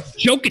too, because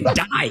you choke and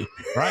die.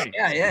 Right.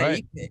 Yeah.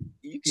 Right.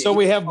 So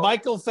we have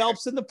Michael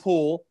Phelps in the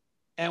pool,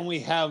 and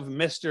we have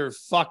Mr.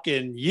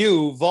 fucking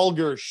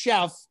vulgar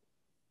chef.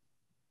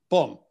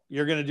 Boom!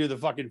 You're gonna do the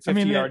fucking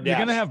 50-yard dash.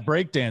 You're gonna have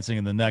breakdancing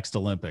in the next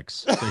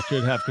Olympics. They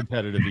should have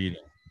competitive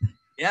eating.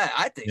 Yeah,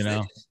 I think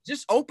so.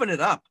 Just open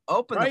it up.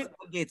 Open the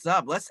floodgates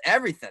up. Let's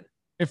everything.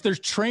 If there's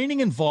training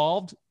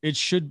involved, it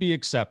should be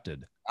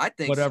accepted. I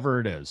think whatever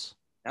it is.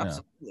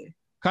 Absolutely. Yeah.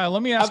 Kyle,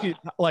 let me ask you,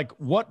 like,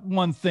 what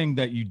one thing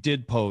that you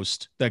did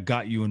post that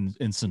got you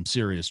in some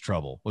serious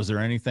trouble? Was there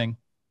anything?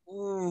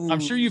 I'm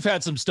sure you've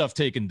had some stuff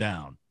taken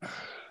down.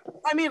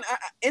 I mean,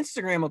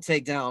 Instagram will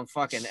take down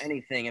fucking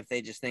anything if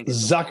they just think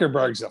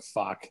Zuckerberg's a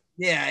fuck.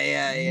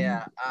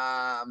 Yeah.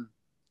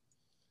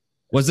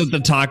 Was it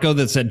the taco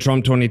that said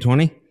Trump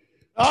 2020?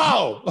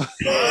 Oh.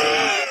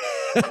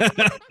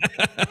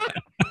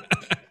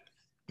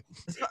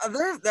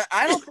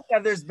 I don't think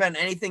there's been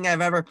anything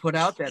I've ever put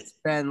out that's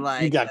been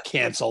like you got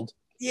canceled.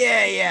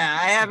 Yeah.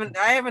 I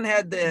haven't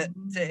had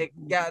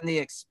gotten the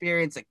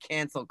experience of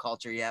cancel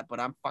culture yet, but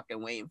I'm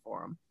fucking waiting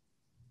for them.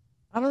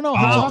 I don't know.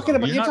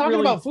 You're talking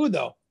about food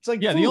though. It's like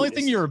the only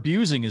thing you're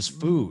abusing is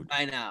food.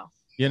 I know.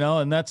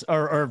 And that's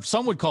or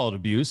some would call it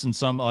abuse, and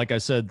some, like I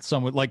said,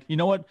 some would like. You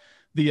know what?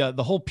 The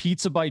whole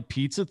pizza bite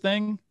pizza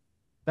thing.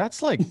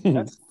 That's like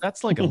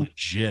that's like a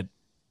legit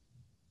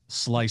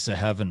slice of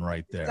heaven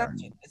right there.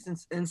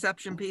 It's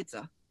Inception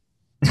pizza.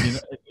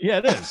 Yeah,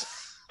 it is.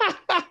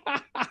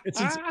 It's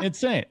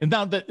insane. And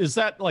now is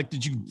that like,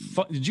 did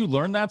you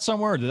learn that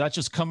somewhere, or did that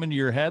just come into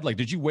your head? Like,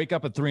 did you wake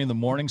up at 3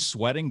 a.m.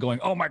 sweating, going,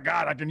 "Oh my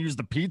God, I can use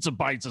the pizza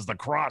bites as the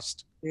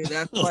crust"? Dude,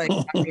 that's like,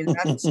 I mean,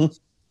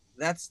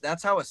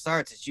 that's how it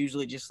starts. It's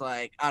usually just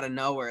like out of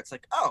nowhere. It's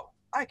like, oh,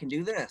 I can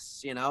do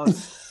this.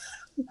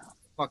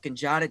 Fucking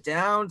jot it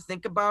down,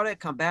 think about it,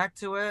 come back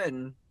to it,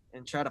 and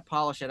try to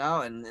polish it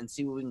out and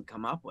see what we can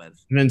come up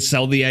with. And then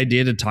sell the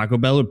idea to Taco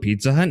Bell or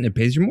Pizza Hut, and it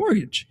pays your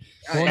mortgage.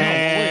 Well,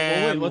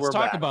 wait. Let's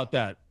talk about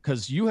that,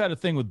 because you had a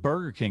thing with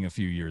Burger King a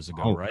few years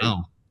ago, right?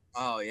 Wow.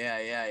 Oh,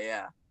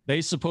 yeah.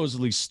 They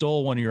supposedly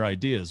stole one of your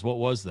ideas. What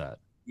was that?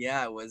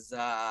 Yeah, it was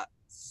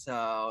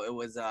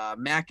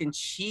mac and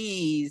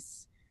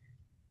cheese,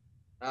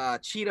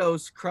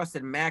 Cheetos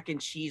crusted mac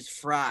and cheese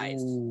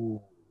fries.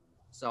 Ooh.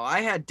 So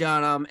I had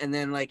done them, and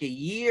then like a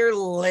year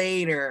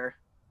later,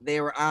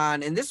 they were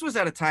on, and this was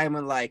at a time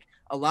when like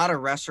a lot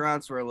of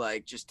restaurants were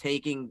like just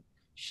taking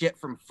shit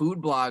from food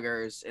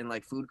bloggers and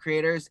like food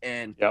creators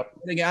and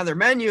putting it on their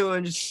menu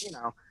and just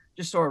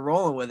sort of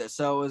rolling with it.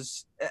 So it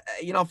was,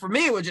 for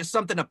me, it was just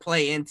something to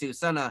play into,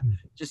 something to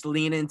just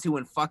lean into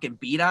and fucking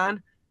beat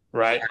on.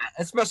 Right.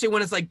 Especially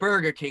when it's like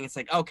Burger King. It's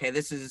like, okay,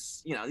 this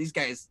is, these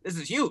guys, this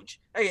is huge.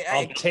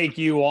 I'll take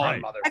you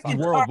on, Right. motherfucker.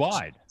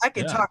 Worldwide. I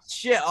can talk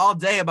shit all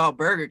day about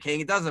Burger King.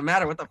 It doesn't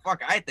matter what the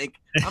fuck I think.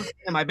 I'm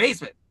in my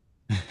basement.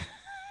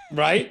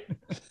 Right.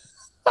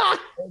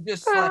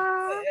 It's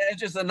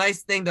just a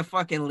nice thing to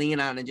fucking lean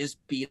on and just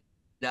beat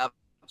up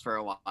for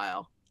a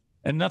while.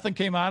 And nothing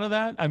came out of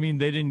that. I mean,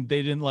 they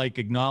didn't like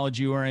acknowledge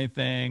you or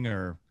anything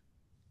or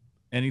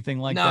anything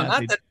like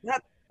that.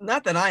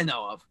 Not that I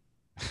know of.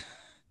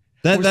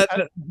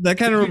 That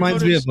kind of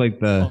reminds me of like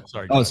the.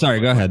 Sorry.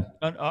 Go ahead.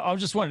 I was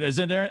just wondering, is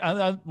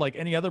there like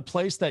any other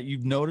place that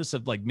you've noticed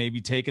of like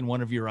maybe taken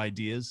one of your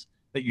ideas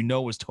that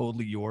was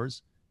totally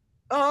yours?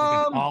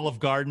 Like an Olive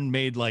Garden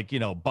made like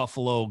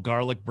buffalo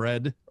garlic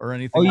bread or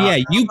anything. Oh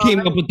yeah, you came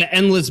up with the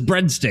endless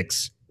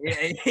breadsticks.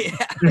 Yeah.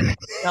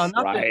 No,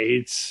 nothing,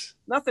 right.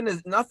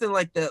 Nothing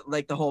like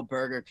the whole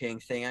Burger King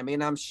thing. I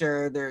mean, I'm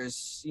sure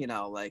there's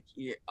like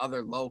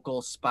other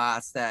local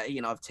spots that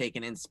have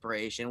taken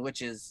inspiration,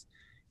 which is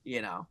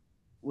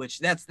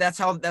that's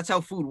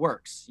how food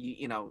works.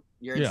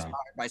 You're inspired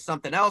by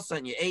something else,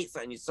 and you ate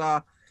something you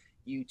saw,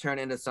 you turn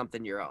into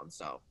something your own.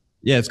 So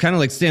yeah, it's kind of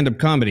like stand-up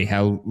comedy.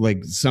 How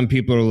like some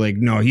people are like,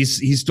 no, he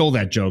stole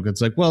that joke.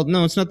 It's like, well,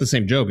 no, it's not the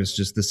same joke. It's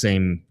just the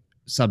same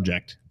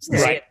subject. It's the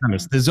same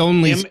premise. There's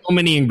only so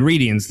many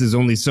ingredients. There's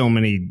only so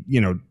many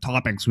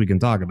topics we can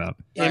talk about.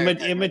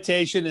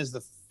 Imitation is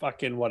the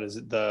fucking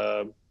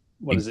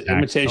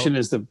Imitation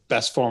is the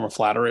best form of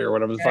flattery or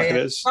whatever the fuck it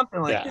is.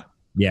 Something like that.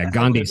 Yeah,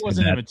 Gandhi. It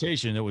wasn't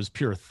imitation; it was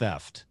pure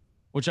theft.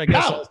 Which I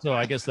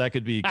guess that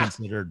could be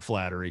considered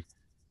flattery.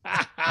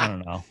 I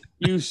don't know.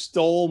 You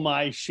stole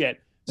my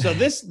shit. So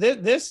this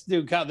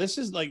dude, Kyle, this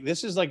is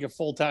like a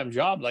full-time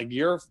job. Like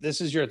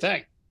this is your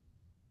thing.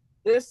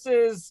 This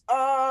is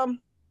I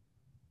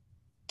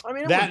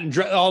mean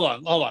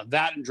hold on.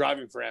 That and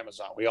driving for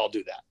Amazon. We all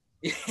do that.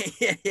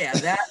 yeah,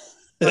 that.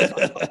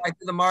 I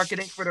do the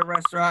marketing for the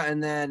restaurant,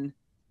 and then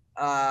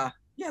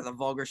the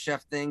Vulgar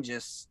Chef thing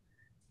just.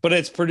 But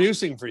it's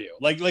producing for you.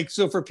 Like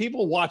so for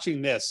people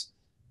watching this,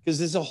 because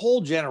there's a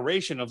whole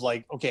generation of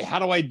like, okay, how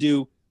do I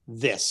do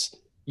this?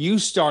 You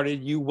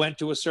went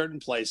to a certain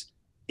place.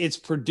 It's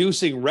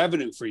producing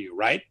revenue for you,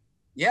 right?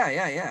 Yeah,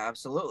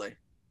 absolutely.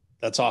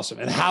 That's awesome.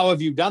 And how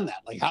have you done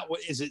that? Like, how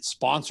is it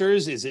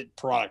sponsors? Is it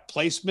product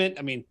placement?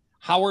 I mean,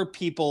 how are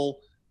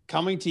people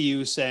coming to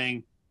you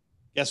saying,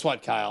 guess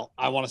what, Kyle,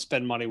 I want to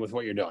spend money with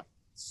what you're doing?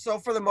 So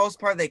for the most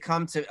part, they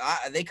come to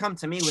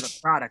me with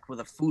a product, with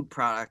a food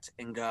product,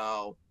 and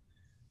go,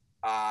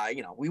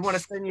 we want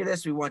to send you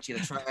this. We want you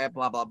to try it.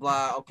 Blah blah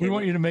blah. Okay, we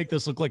want you to make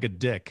this look like a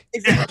dick.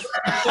 Exactly.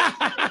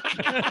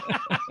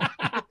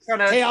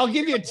 Hey, I'll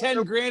give you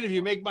 10 grand if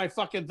you make my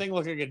fucking thing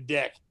look like a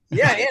dick.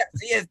 Yeah.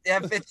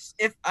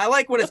 If I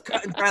like when it's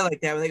cut and dry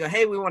like that, when they go,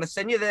 hey, we want to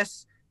send you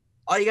this.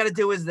 All you got to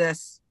do is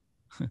this.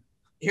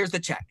 Here's the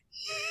check.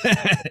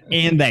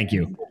 And thank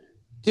you.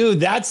 Dude,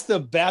 that's the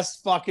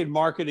best fucking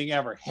marketing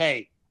ever.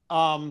 Hey,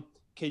 can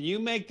you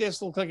make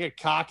this look like a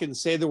cock and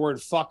say the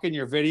word fuck in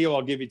your video?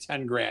 I'll give you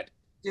 10 grand.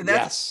 Dude,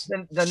 that's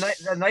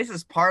the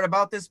nicest part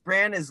about this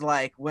brand is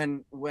like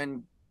when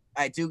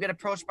I do get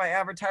approached by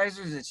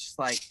advertisers, it's just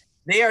like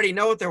they already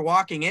know what they're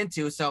walking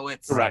into. So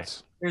it's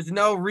there's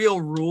no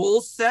real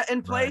rules set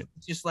in place. Right.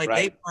 It's just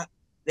like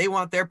they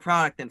want their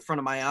product in front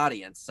of my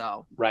audience.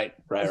 So right.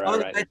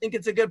 I think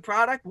it's a good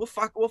product. We'll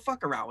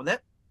fuck around with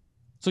it.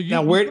 So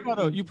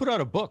you put out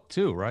a book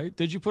too, right?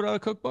 Did you put out a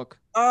cookbook?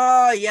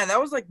 Yeah,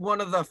 that was like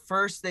one of the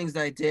first things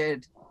that I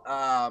did.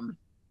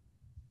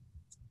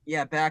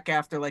 Back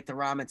after like the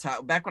ramen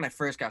taco, back when I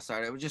first got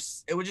started,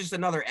 it was just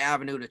another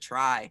avenue to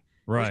try.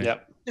 Right.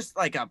 Yep. Just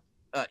like a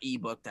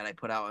ebook that I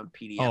put out in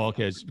PDF. Oh,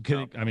 okay.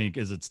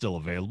 Is it still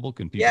available?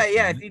 Can people?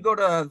 Yeah. If you go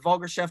to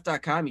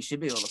vulgarchef.com, you should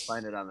be able to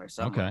find it on there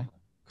somewhere. Okay.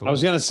 Cool. I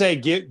was gonna say,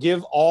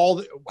 give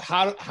all.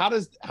 How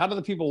do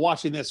the people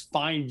watching this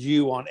find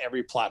you on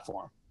every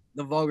platform?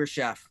 The Vulgar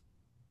Chef.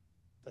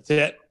 That's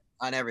it.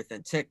 On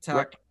everything.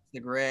 TikTok,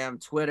 Instagram,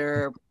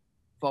 Twitter,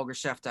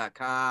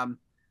 vulgarchef.com,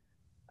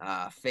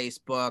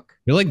 Facebook.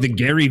 You're like the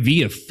Gary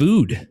Vee of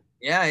food.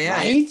 Yeah.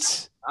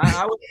 Right?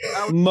 I was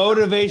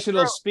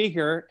motivational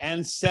speaker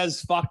and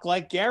says fuck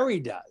like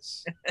Gary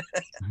does.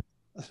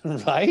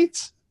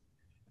 Right?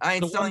 I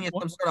ain't selling you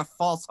some sort of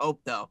false hope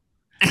though.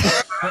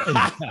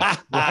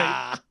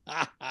 Right.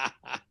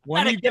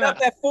 When you get up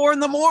at 4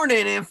 a.m.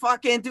 and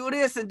fucking do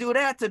this and do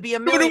that to be a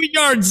millionaire. Go to a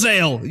yard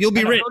sale. You'll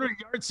be rich. Go to a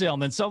yard sale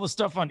and then sell the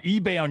stuff on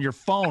eBay on your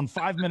phone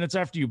 5 minutes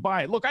after you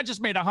buy it. Look, I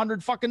just made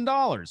 $100 fucking.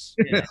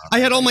 I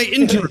had all my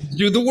interns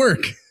do the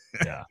work.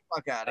 Yeah.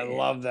 Fuck out of I here.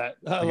 love that.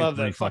 I love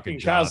that. Fucking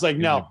job. Kyle's like,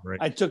 no,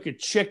 I took a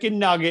chicken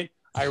nugget,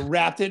 I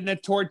wrapped it in a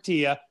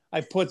tortilla,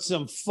 I put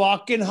some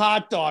fucking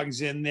hot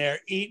dogs in there,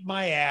 eat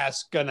my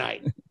ass. Good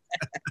night.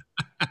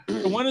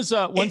 When's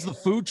the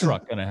food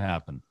truck gonna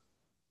happen?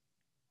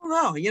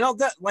 No,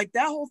 that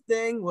whole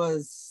thing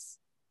was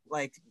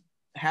like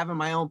having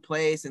my own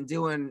place and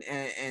doing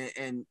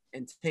and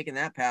taking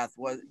that path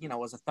was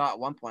a thought at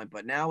one point,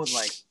 but now with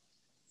like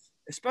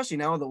especially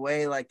now the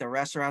way like the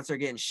restaurants are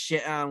getting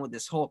shit on with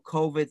this whole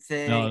COVID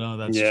thing. No,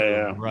 that's true.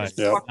 Yeah. Right.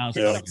 Yeah. Now's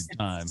Yeah. not a good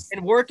time.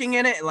 And working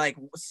in it, like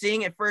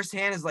seeing it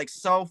firsthand is like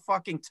so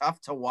fucking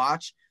tough to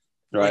watch.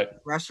 Right.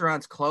 Like,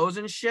 restaurants close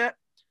and shit.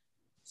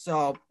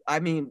 So, I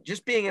mean,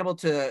 just being able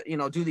to,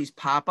 do these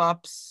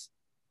pop-ups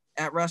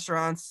at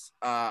restaurants,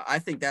 I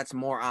think that's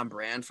more on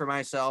brand for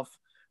myself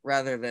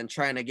rather than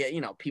trying to get,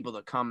 people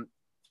to come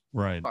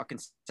right. fucking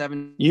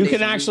 7 You days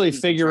can a actually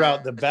week figure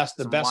out the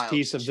some best wild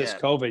piece of this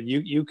shit. COVID.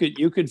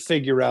 You could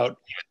figure out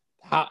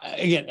how,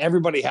 again,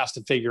 everybody has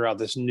to figure out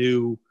this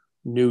new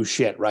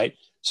shit, right?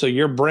 So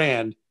your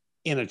brand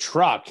in a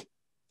truck,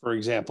 for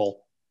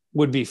example,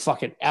 would be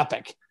fucking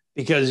epic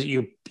because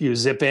you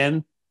zip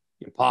in,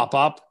 you pop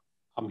up,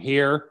 I'm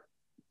here,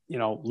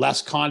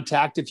 less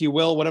contact, if you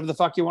will, whatever the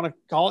fuck you want to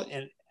call it.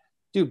 And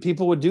dude,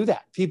 people would do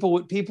that.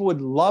 People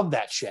would love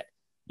that shit.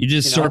 You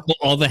just circle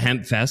all the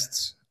hemp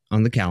fests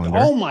on the calendar.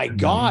 Oh my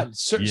God.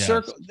 Yes.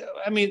 Circle.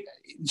 I mean,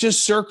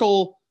 just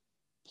circle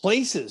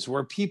places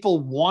where people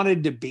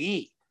wanted to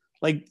be.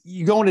 Like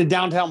you go into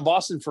downtown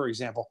Boston, for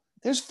example,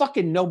 there's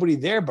fucking nobody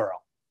there, bro.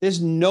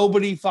 There's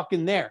nobody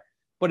fucking there.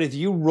 But if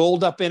you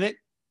rolled up in it,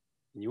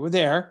 you were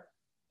there,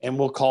 and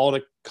we'll call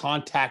it a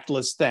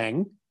contactless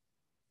thing.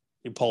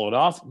 You pull it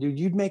off, dude,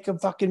 you'd make a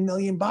fucking $1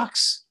 million. $1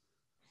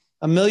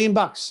 million.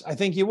 I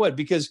think you would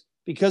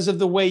because of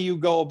the way you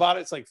go about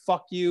it. It's like,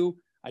 fuck you.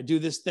 I do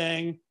this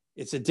thing.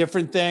 It's a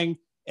different thing.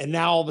 And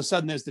now all of a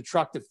sudden there's the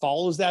truck that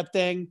follows that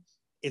thing.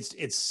 It's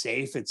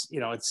safe. It's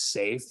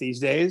safe these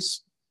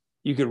days.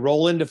 You could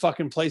roll into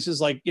fucking places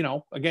like,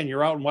 again,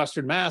 you're out in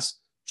Western Mass,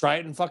 try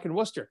it in fucking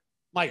Worcester.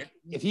 Mike,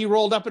 if he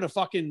rolled up in a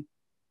fucking,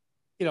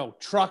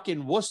 truck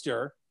in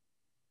Worcester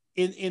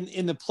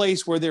in the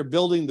place where they're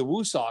building the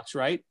Woo Socks,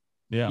 right?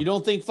 Yeah. You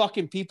don't think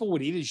fucking people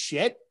would eat his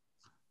shit?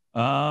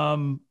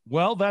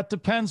 Well, that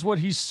depends what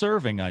he's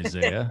serving,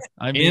 Isaiah.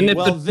 I mean,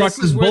 this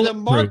is where the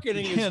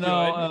marketing is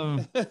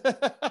good.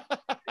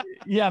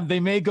 Yeah, they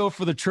may go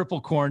for the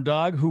triple corn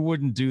dog. Who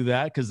wouldn't do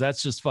that? Because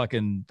that's just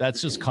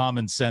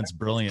common sense,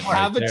 brilliant.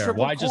 Have right a there.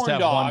 triple Why just corn have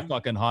dog. one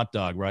fucking hot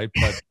dog, right?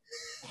 But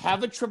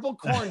have a triple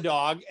corn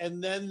dog,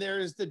 and then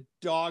there's the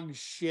dog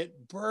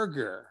shit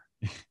burger.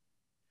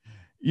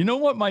 You know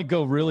what might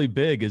go really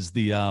big is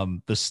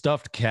the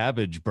stuffed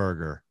cabbage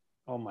burger.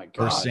 Oh my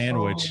god! Or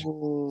sandwich.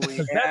 Oh,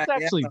 That's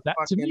actually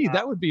to me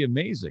that would be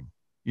amazing.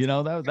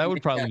 That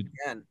would probably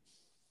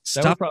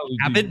Stuffed do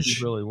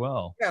cabbage really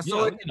well. Yeah,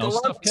 so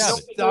stuffed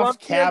cabbage.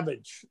 Stuffed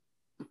cabbage.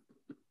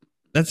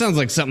 That sounds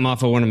like something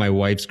off of one of my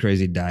wife's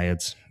crazy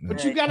diets.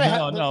 But you gotta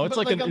have no. It's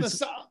like on the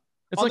side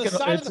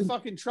of the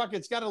fucking truck.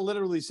 It's got to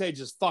literally say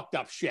just fucked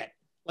up shit.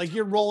 Like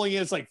you're rolling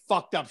in, it's like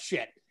fucked up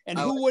shit. And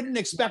who wouldn't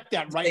expect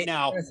that right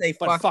now?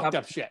 But fucked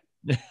up shit.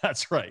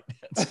 That's right.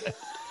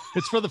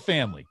 It's for the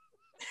family.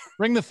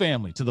 Bring the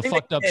family to the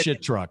fucked up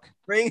shit truck.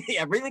 Bring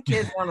the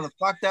kids down to the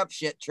fucked up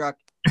shit truck.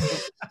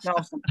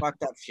 Sell some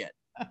fucked up shit.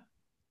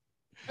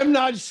 I'm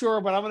not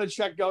sure, but I'm going to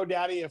check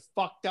GoDaddy if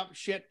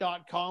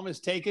fuckedupshit.com is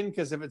taken,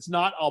 because if it's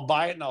not, I'll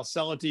buy it and I'll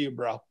sell it to you,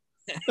 bro.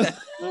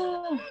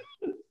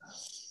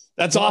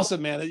 That's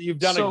awesome, man. You've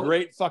done a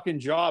great fucking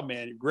job,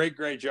 man.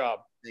 Great job.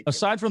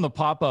 Aside from the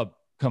pop-up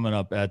coming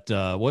up at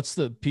what's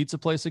the pizza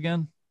place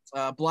again?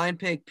 Blind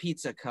Pig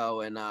Pizza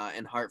Co. in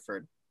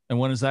Hartford. And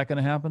when is that going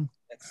to happen?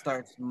 It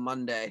starts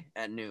Monday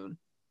at noon.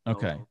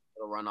 Okay.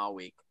 It'll run all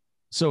week.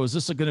 So is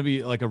this going to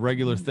be like a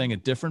regular thing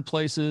at different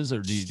places, or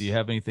do you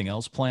have anything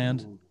else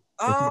planned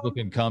where people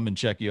can come and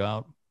check you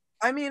out?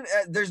 I mean,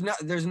 there's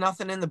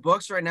nothing in the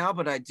books right now,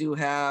 but I do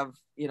have,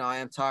 I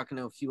am talking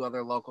to a few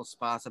other local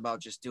spots about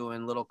just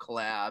doing little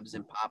collabs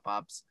and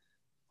pop-ups.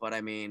 But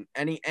I mean,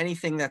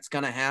 anything that's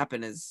going to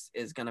happen is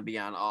going to be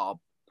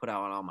put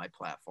out on all my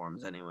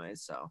platforms anyway.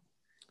 So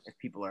if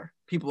people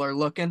are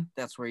looking,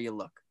 that's where you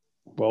look.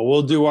 Well,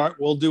 we'll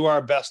do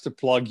our best to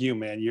plug you,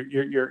 man.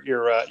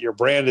 Your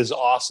brand is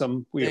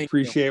awesome. We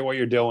appreciate what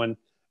you're doing.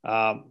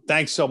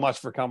 Thanks so much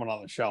for coming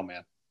on the show,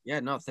 man.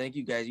 Yeah, no, thank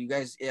you guys. You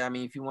guys, I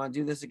mean, if you want to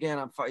do this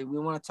again, we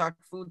want to talk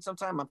food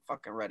sometime, I'm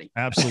fucking ready.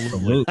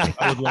 Absolutely.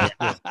 I would love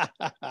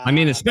to. I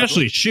mean,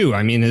 especially Shu.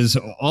 I mean,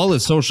 all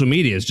his social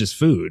media is just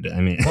food. I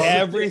mean,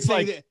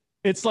 everything.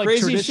 It's like crazy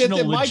shit traditional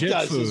that Mike legit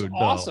does food. Is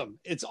awesome.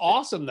 It's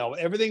awesome though.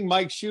 Everything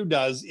Mike Shu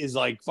does is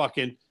like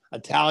fucking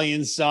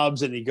Italian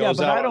subs, and he goes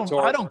out.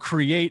 I don't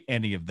create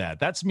any of that.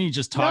 That's me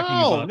just talking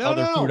about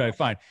other food I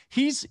find.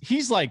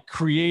 He's like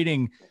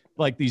creating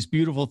like these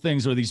beautiful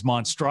things or these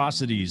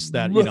monstrosities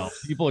that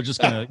people are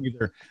just gonna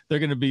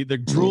they're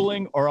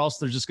drooling or else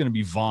they're just gonna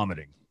be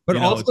vomiting. But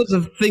also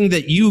the thing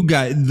that you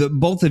guys,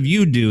 both of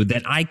you do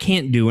that I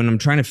can't do, and I'm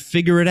trying to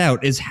figure it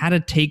out, is how to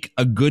take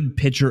a good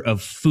picture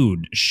of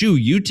food. Shu,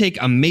 you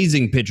take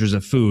amazing pictures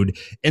of food.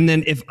 And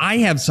then if I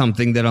have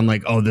something that I'm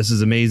like, oh, this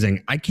is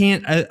amazing,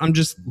 I'm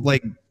just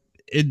like,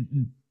 it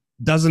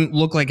doesn't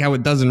look like how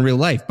it does in real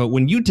life. But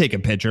when you take a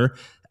picture,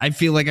 I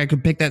feel like I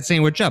could pick that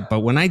sandwich up. But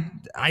when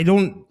I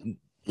don't,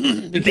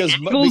 because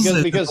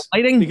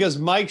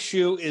Mike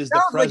Shu is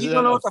the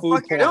president of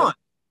food porn.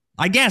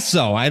 I guess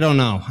so. I don't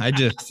know. I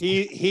just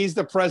he's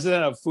the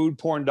president of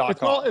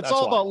foodporn.com. It's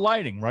all about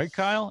lighting, right,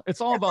 Kyle?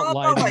 It's all about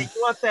lighting.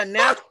 You want that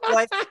natural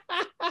light.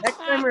 Next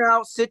time you're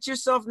out, sit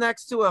yourself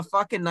next to a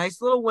fucking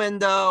nice little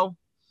window.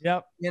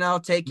 Yep. You know,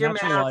 take your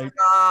Natural mask light.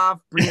 off,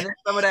 breathe in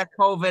some of that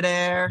COVID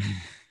air.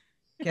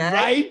 Okay?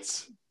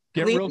 Right?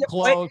 Get real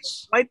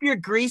close. Wipe your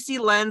greasy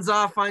lens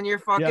off on your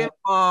fucking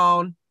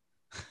phone.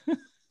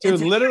 Dude,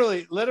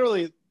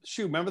 literally,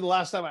 shoot, remember the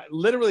last time? I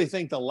literally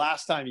think the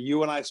last time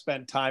you and I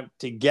spent time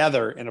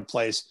together in a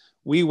place,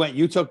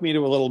 you took me to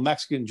a little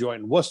Mexican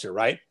joint in Worcester,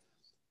 right?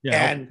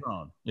 Yeah. And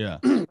yeah.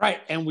 Right.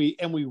 And we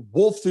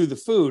wolfed through the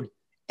food,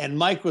 and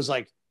Mike was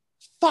like,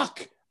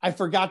 fuck, I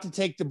forgot to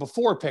take the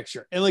before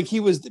picture. And like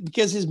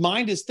because his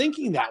mind is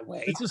thinking that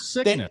way. It's a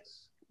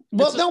sickness.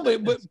 But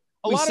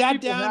a we lot sat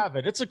of people down. have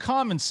it. It's a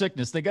common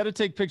sickness. They got to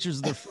take pictures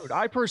of their food.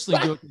 I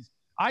personally do it.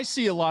 I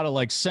see a lot of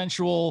like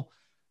sexual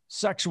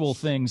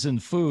things in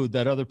food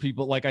that other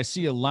people like. I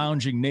see a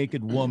lounging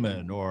naked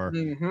woman or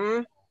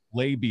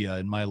labia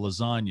in my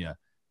lasagna.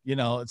 You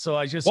know, so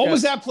I just. What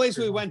was that place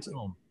we went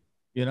to?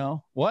 You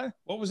know what?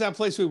 What was that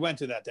place we went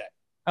to that day?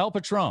 El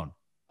Patron.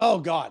 Oh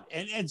God.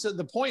 And so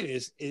the point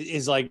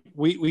is like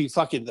we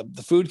fucking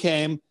the food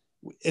came.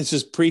 It's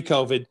just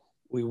pre-COVID.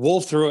 We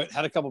wolfed through it,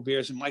 had a couple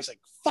beers, and Mike's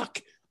like,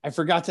 fuck, I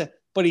forgot to,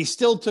 but he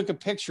still took a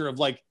picture of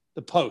like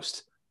the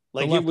post.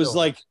 Like it was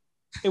like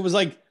there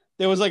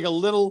was like a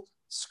little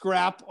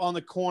scrap on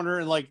the corner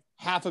and like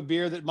half a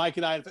beer that Mike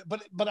and I had,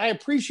 but I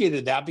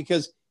appreciated that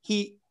because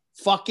he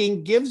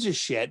fucking gives a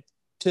shit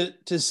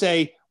to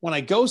say, when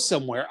I go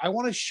somewhere, I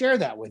want to share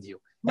that with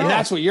you. And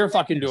that's what you're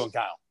fucking doing,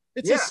 Kyle.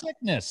 It's a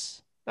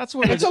sickness. That's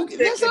what it's okay.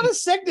 That's not a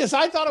sickness.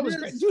 I thought it was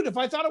great. Dude, if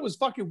I thought it was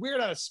fucking weird,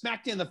 I'd have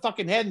smacked you in the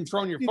fucking head and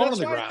thrown your phone on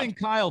the ground. I think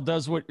Kyle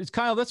does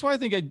Kyle. That's why I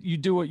think you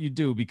do what you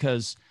do,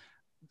 because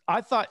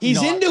I thought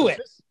he's into it.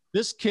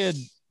 This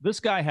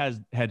guy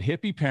had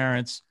hippie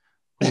parents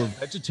who were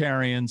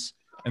vegetarians,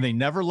 and they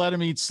never let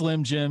him eat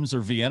Slim Jims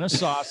or Vienna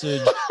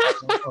sausage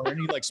or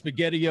any like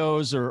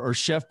SpaghettiOs or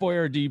Chef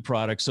Boyardee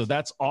products. So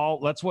that's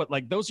what,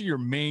 like, those are your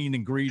main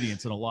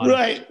ingredients in a lot.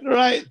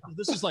 Right.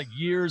 This is like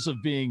years of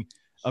being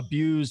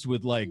abused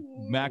with like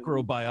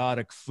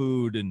macrobiotic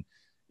food and,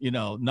 you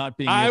know, not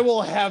being. I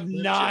will have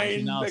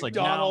 9 now it's McDonald's like,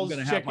 now I'm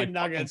gonna have chicken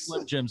my nuggets.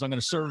 Slim Jims. I'm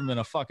going to serve them in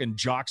a fucking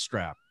jock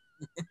strap.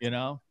 You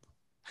know,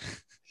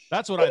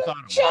 that's what I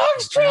thought. Jock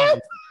strap.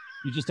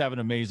 You just have an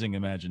amazing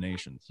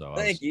imagination. So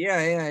thank you.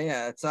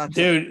 Yeah. It's awesome.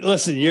 Dude,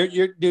 listen,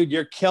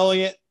 you're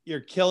killing it.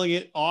 You're killing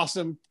it.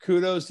 Awesome.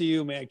 Kudos to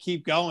you, man.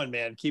 Keep going,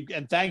 man.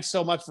 And thanks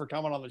so much for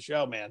coming on the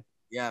show, man.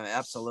 Yeah,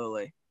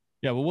 absolutely.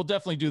 Yeah, well, we'll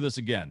definitely do this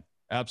again.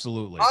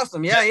 Absolutely.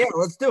 Awesome. Yeah.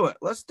 Let's do it.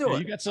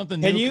 You got something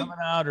new coming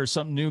out or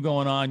something new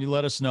going on, you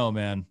let us know,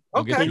 man.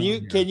 Okay.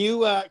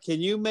 Can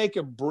you make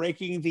a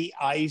breaking the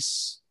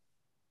ice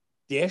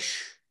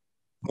dish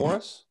for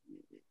us?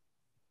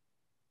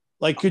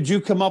 Like, could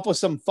you come up with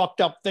some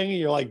fucked up thing and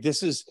you're like,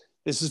 this is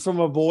from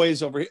a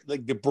boys over here,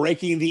 like the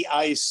Breaking the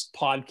Ice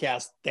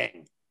podcast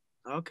thing.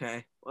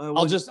 Okay.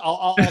 I'll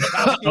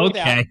pass you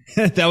okay.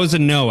 That was a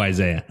no,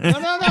 Isaiah.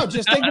 No.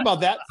 Just think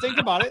about that. Think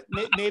about it.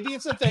 Maybe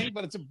it's a thing,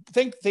 but it's a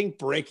think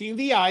Breaking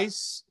the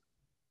Ice.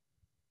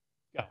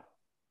 Yeah.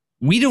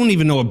 We don't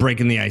even know what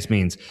breaking the ice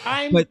means.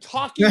 I'm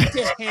talking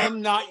to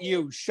him, not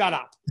you. Shut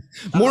up.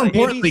 More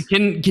importantly,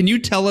 can you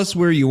tell us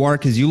where you are?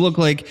 Because you look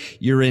like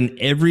you're in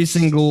every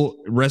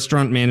single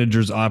restaurant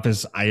manager's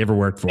office I ever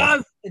worked for.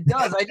 It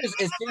does. I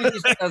just, as soon as you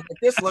said,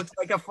 this looks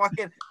like a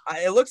fucking,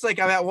 it looks like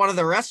I'm at one of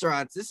the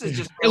restaurants. This is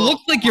just. It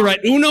looks like you're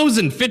at Uno's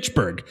in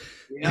Fitchburg.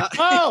 Yeah.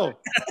 Oh,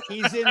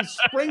 he's in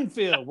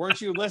Springfield.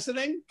 Weren't you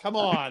listening? Come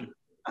on.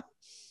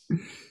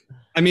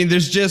 I mean,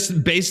 there's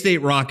just Bay State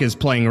Rock is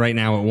playing right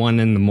now at 1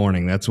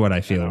 a.m. That's what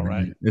I feel.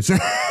 Right.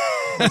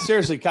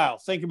 Seriously, Kyle,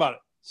 think about it.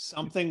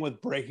 Something with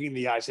Breaking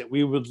the Ice that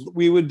we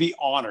would be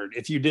honored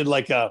if you did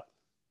like a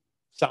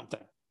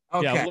something.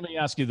 Okay. Yeah, let me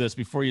ask you this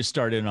before you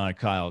start in on it,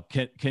 Kyle.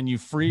 Can you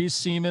freeze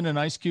semen in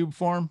ice cube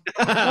form?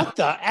 What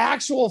the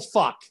actual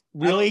fuck?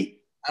 Really?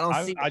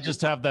 I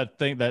just have that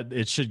thing that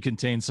it should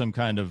contain some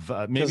kind of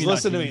maybe.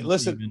 Listen to me.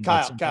 Listen, semen,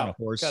 Kyle. kind of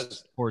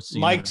horse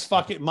Mike's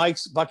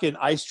fucking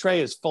ice tray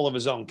is full of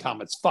his own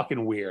cum. It's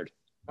fucking weird.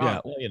 Yeah.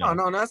 Well, you know.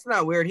 No, that's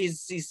not weird. He's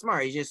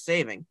smart. He's just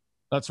saving.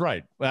 That's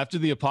right. After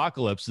the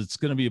apocalypse, it's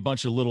going to be a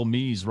bunch of little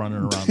me's running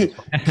around.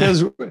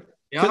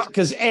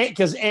 Because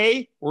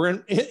A, we're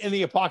in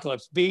the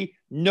apocalypse. B,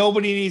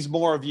 nobody needs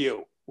more of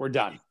you. We're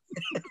done.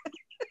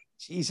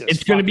 Jesus.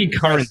 It's going to be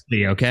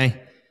currency,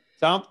 okay?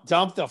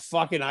 Dump the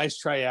fucking ice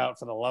tray out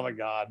for the love of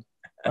God.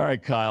 All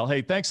right, Kyle.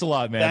 Hey, thanks a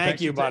lot, man. Thank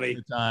you, buddy.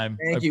 The time.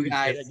 Thank you,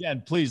 guys.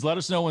 Again, please let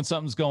us know when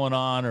something's going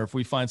on, or if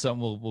we find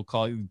something, we'll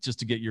call you just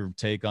to get your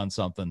take on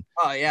something.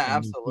 Oh yeah,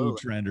 absolutely. Food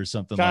trend or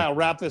something. Kyle,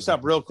 wrap this up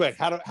real quick.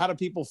 How do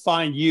people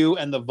find you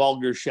and the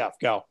Vulgar Chef?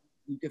 Go.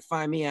 You can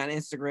find me on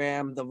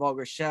Instagram, The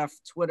Vulgar Chef,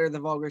 Twitter, The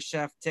Vulgar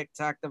Chef,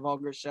 TikTok, The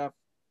Vulgar Chef.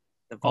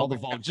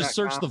 Just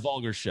search The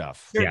Vulgar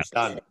Chef.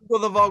 Google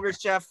The Vulgar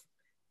Chef.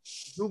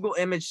 Google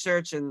image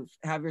search and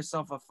have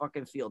yourself a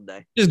fucking field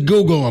day. Just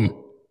Google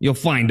them. You'll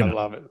find them.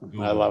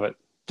 I love it.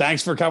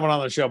 Thanks for coming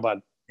on the show, bud.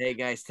 Hey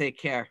guys, take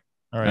care.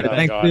 All right.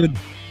 Thanks, dude.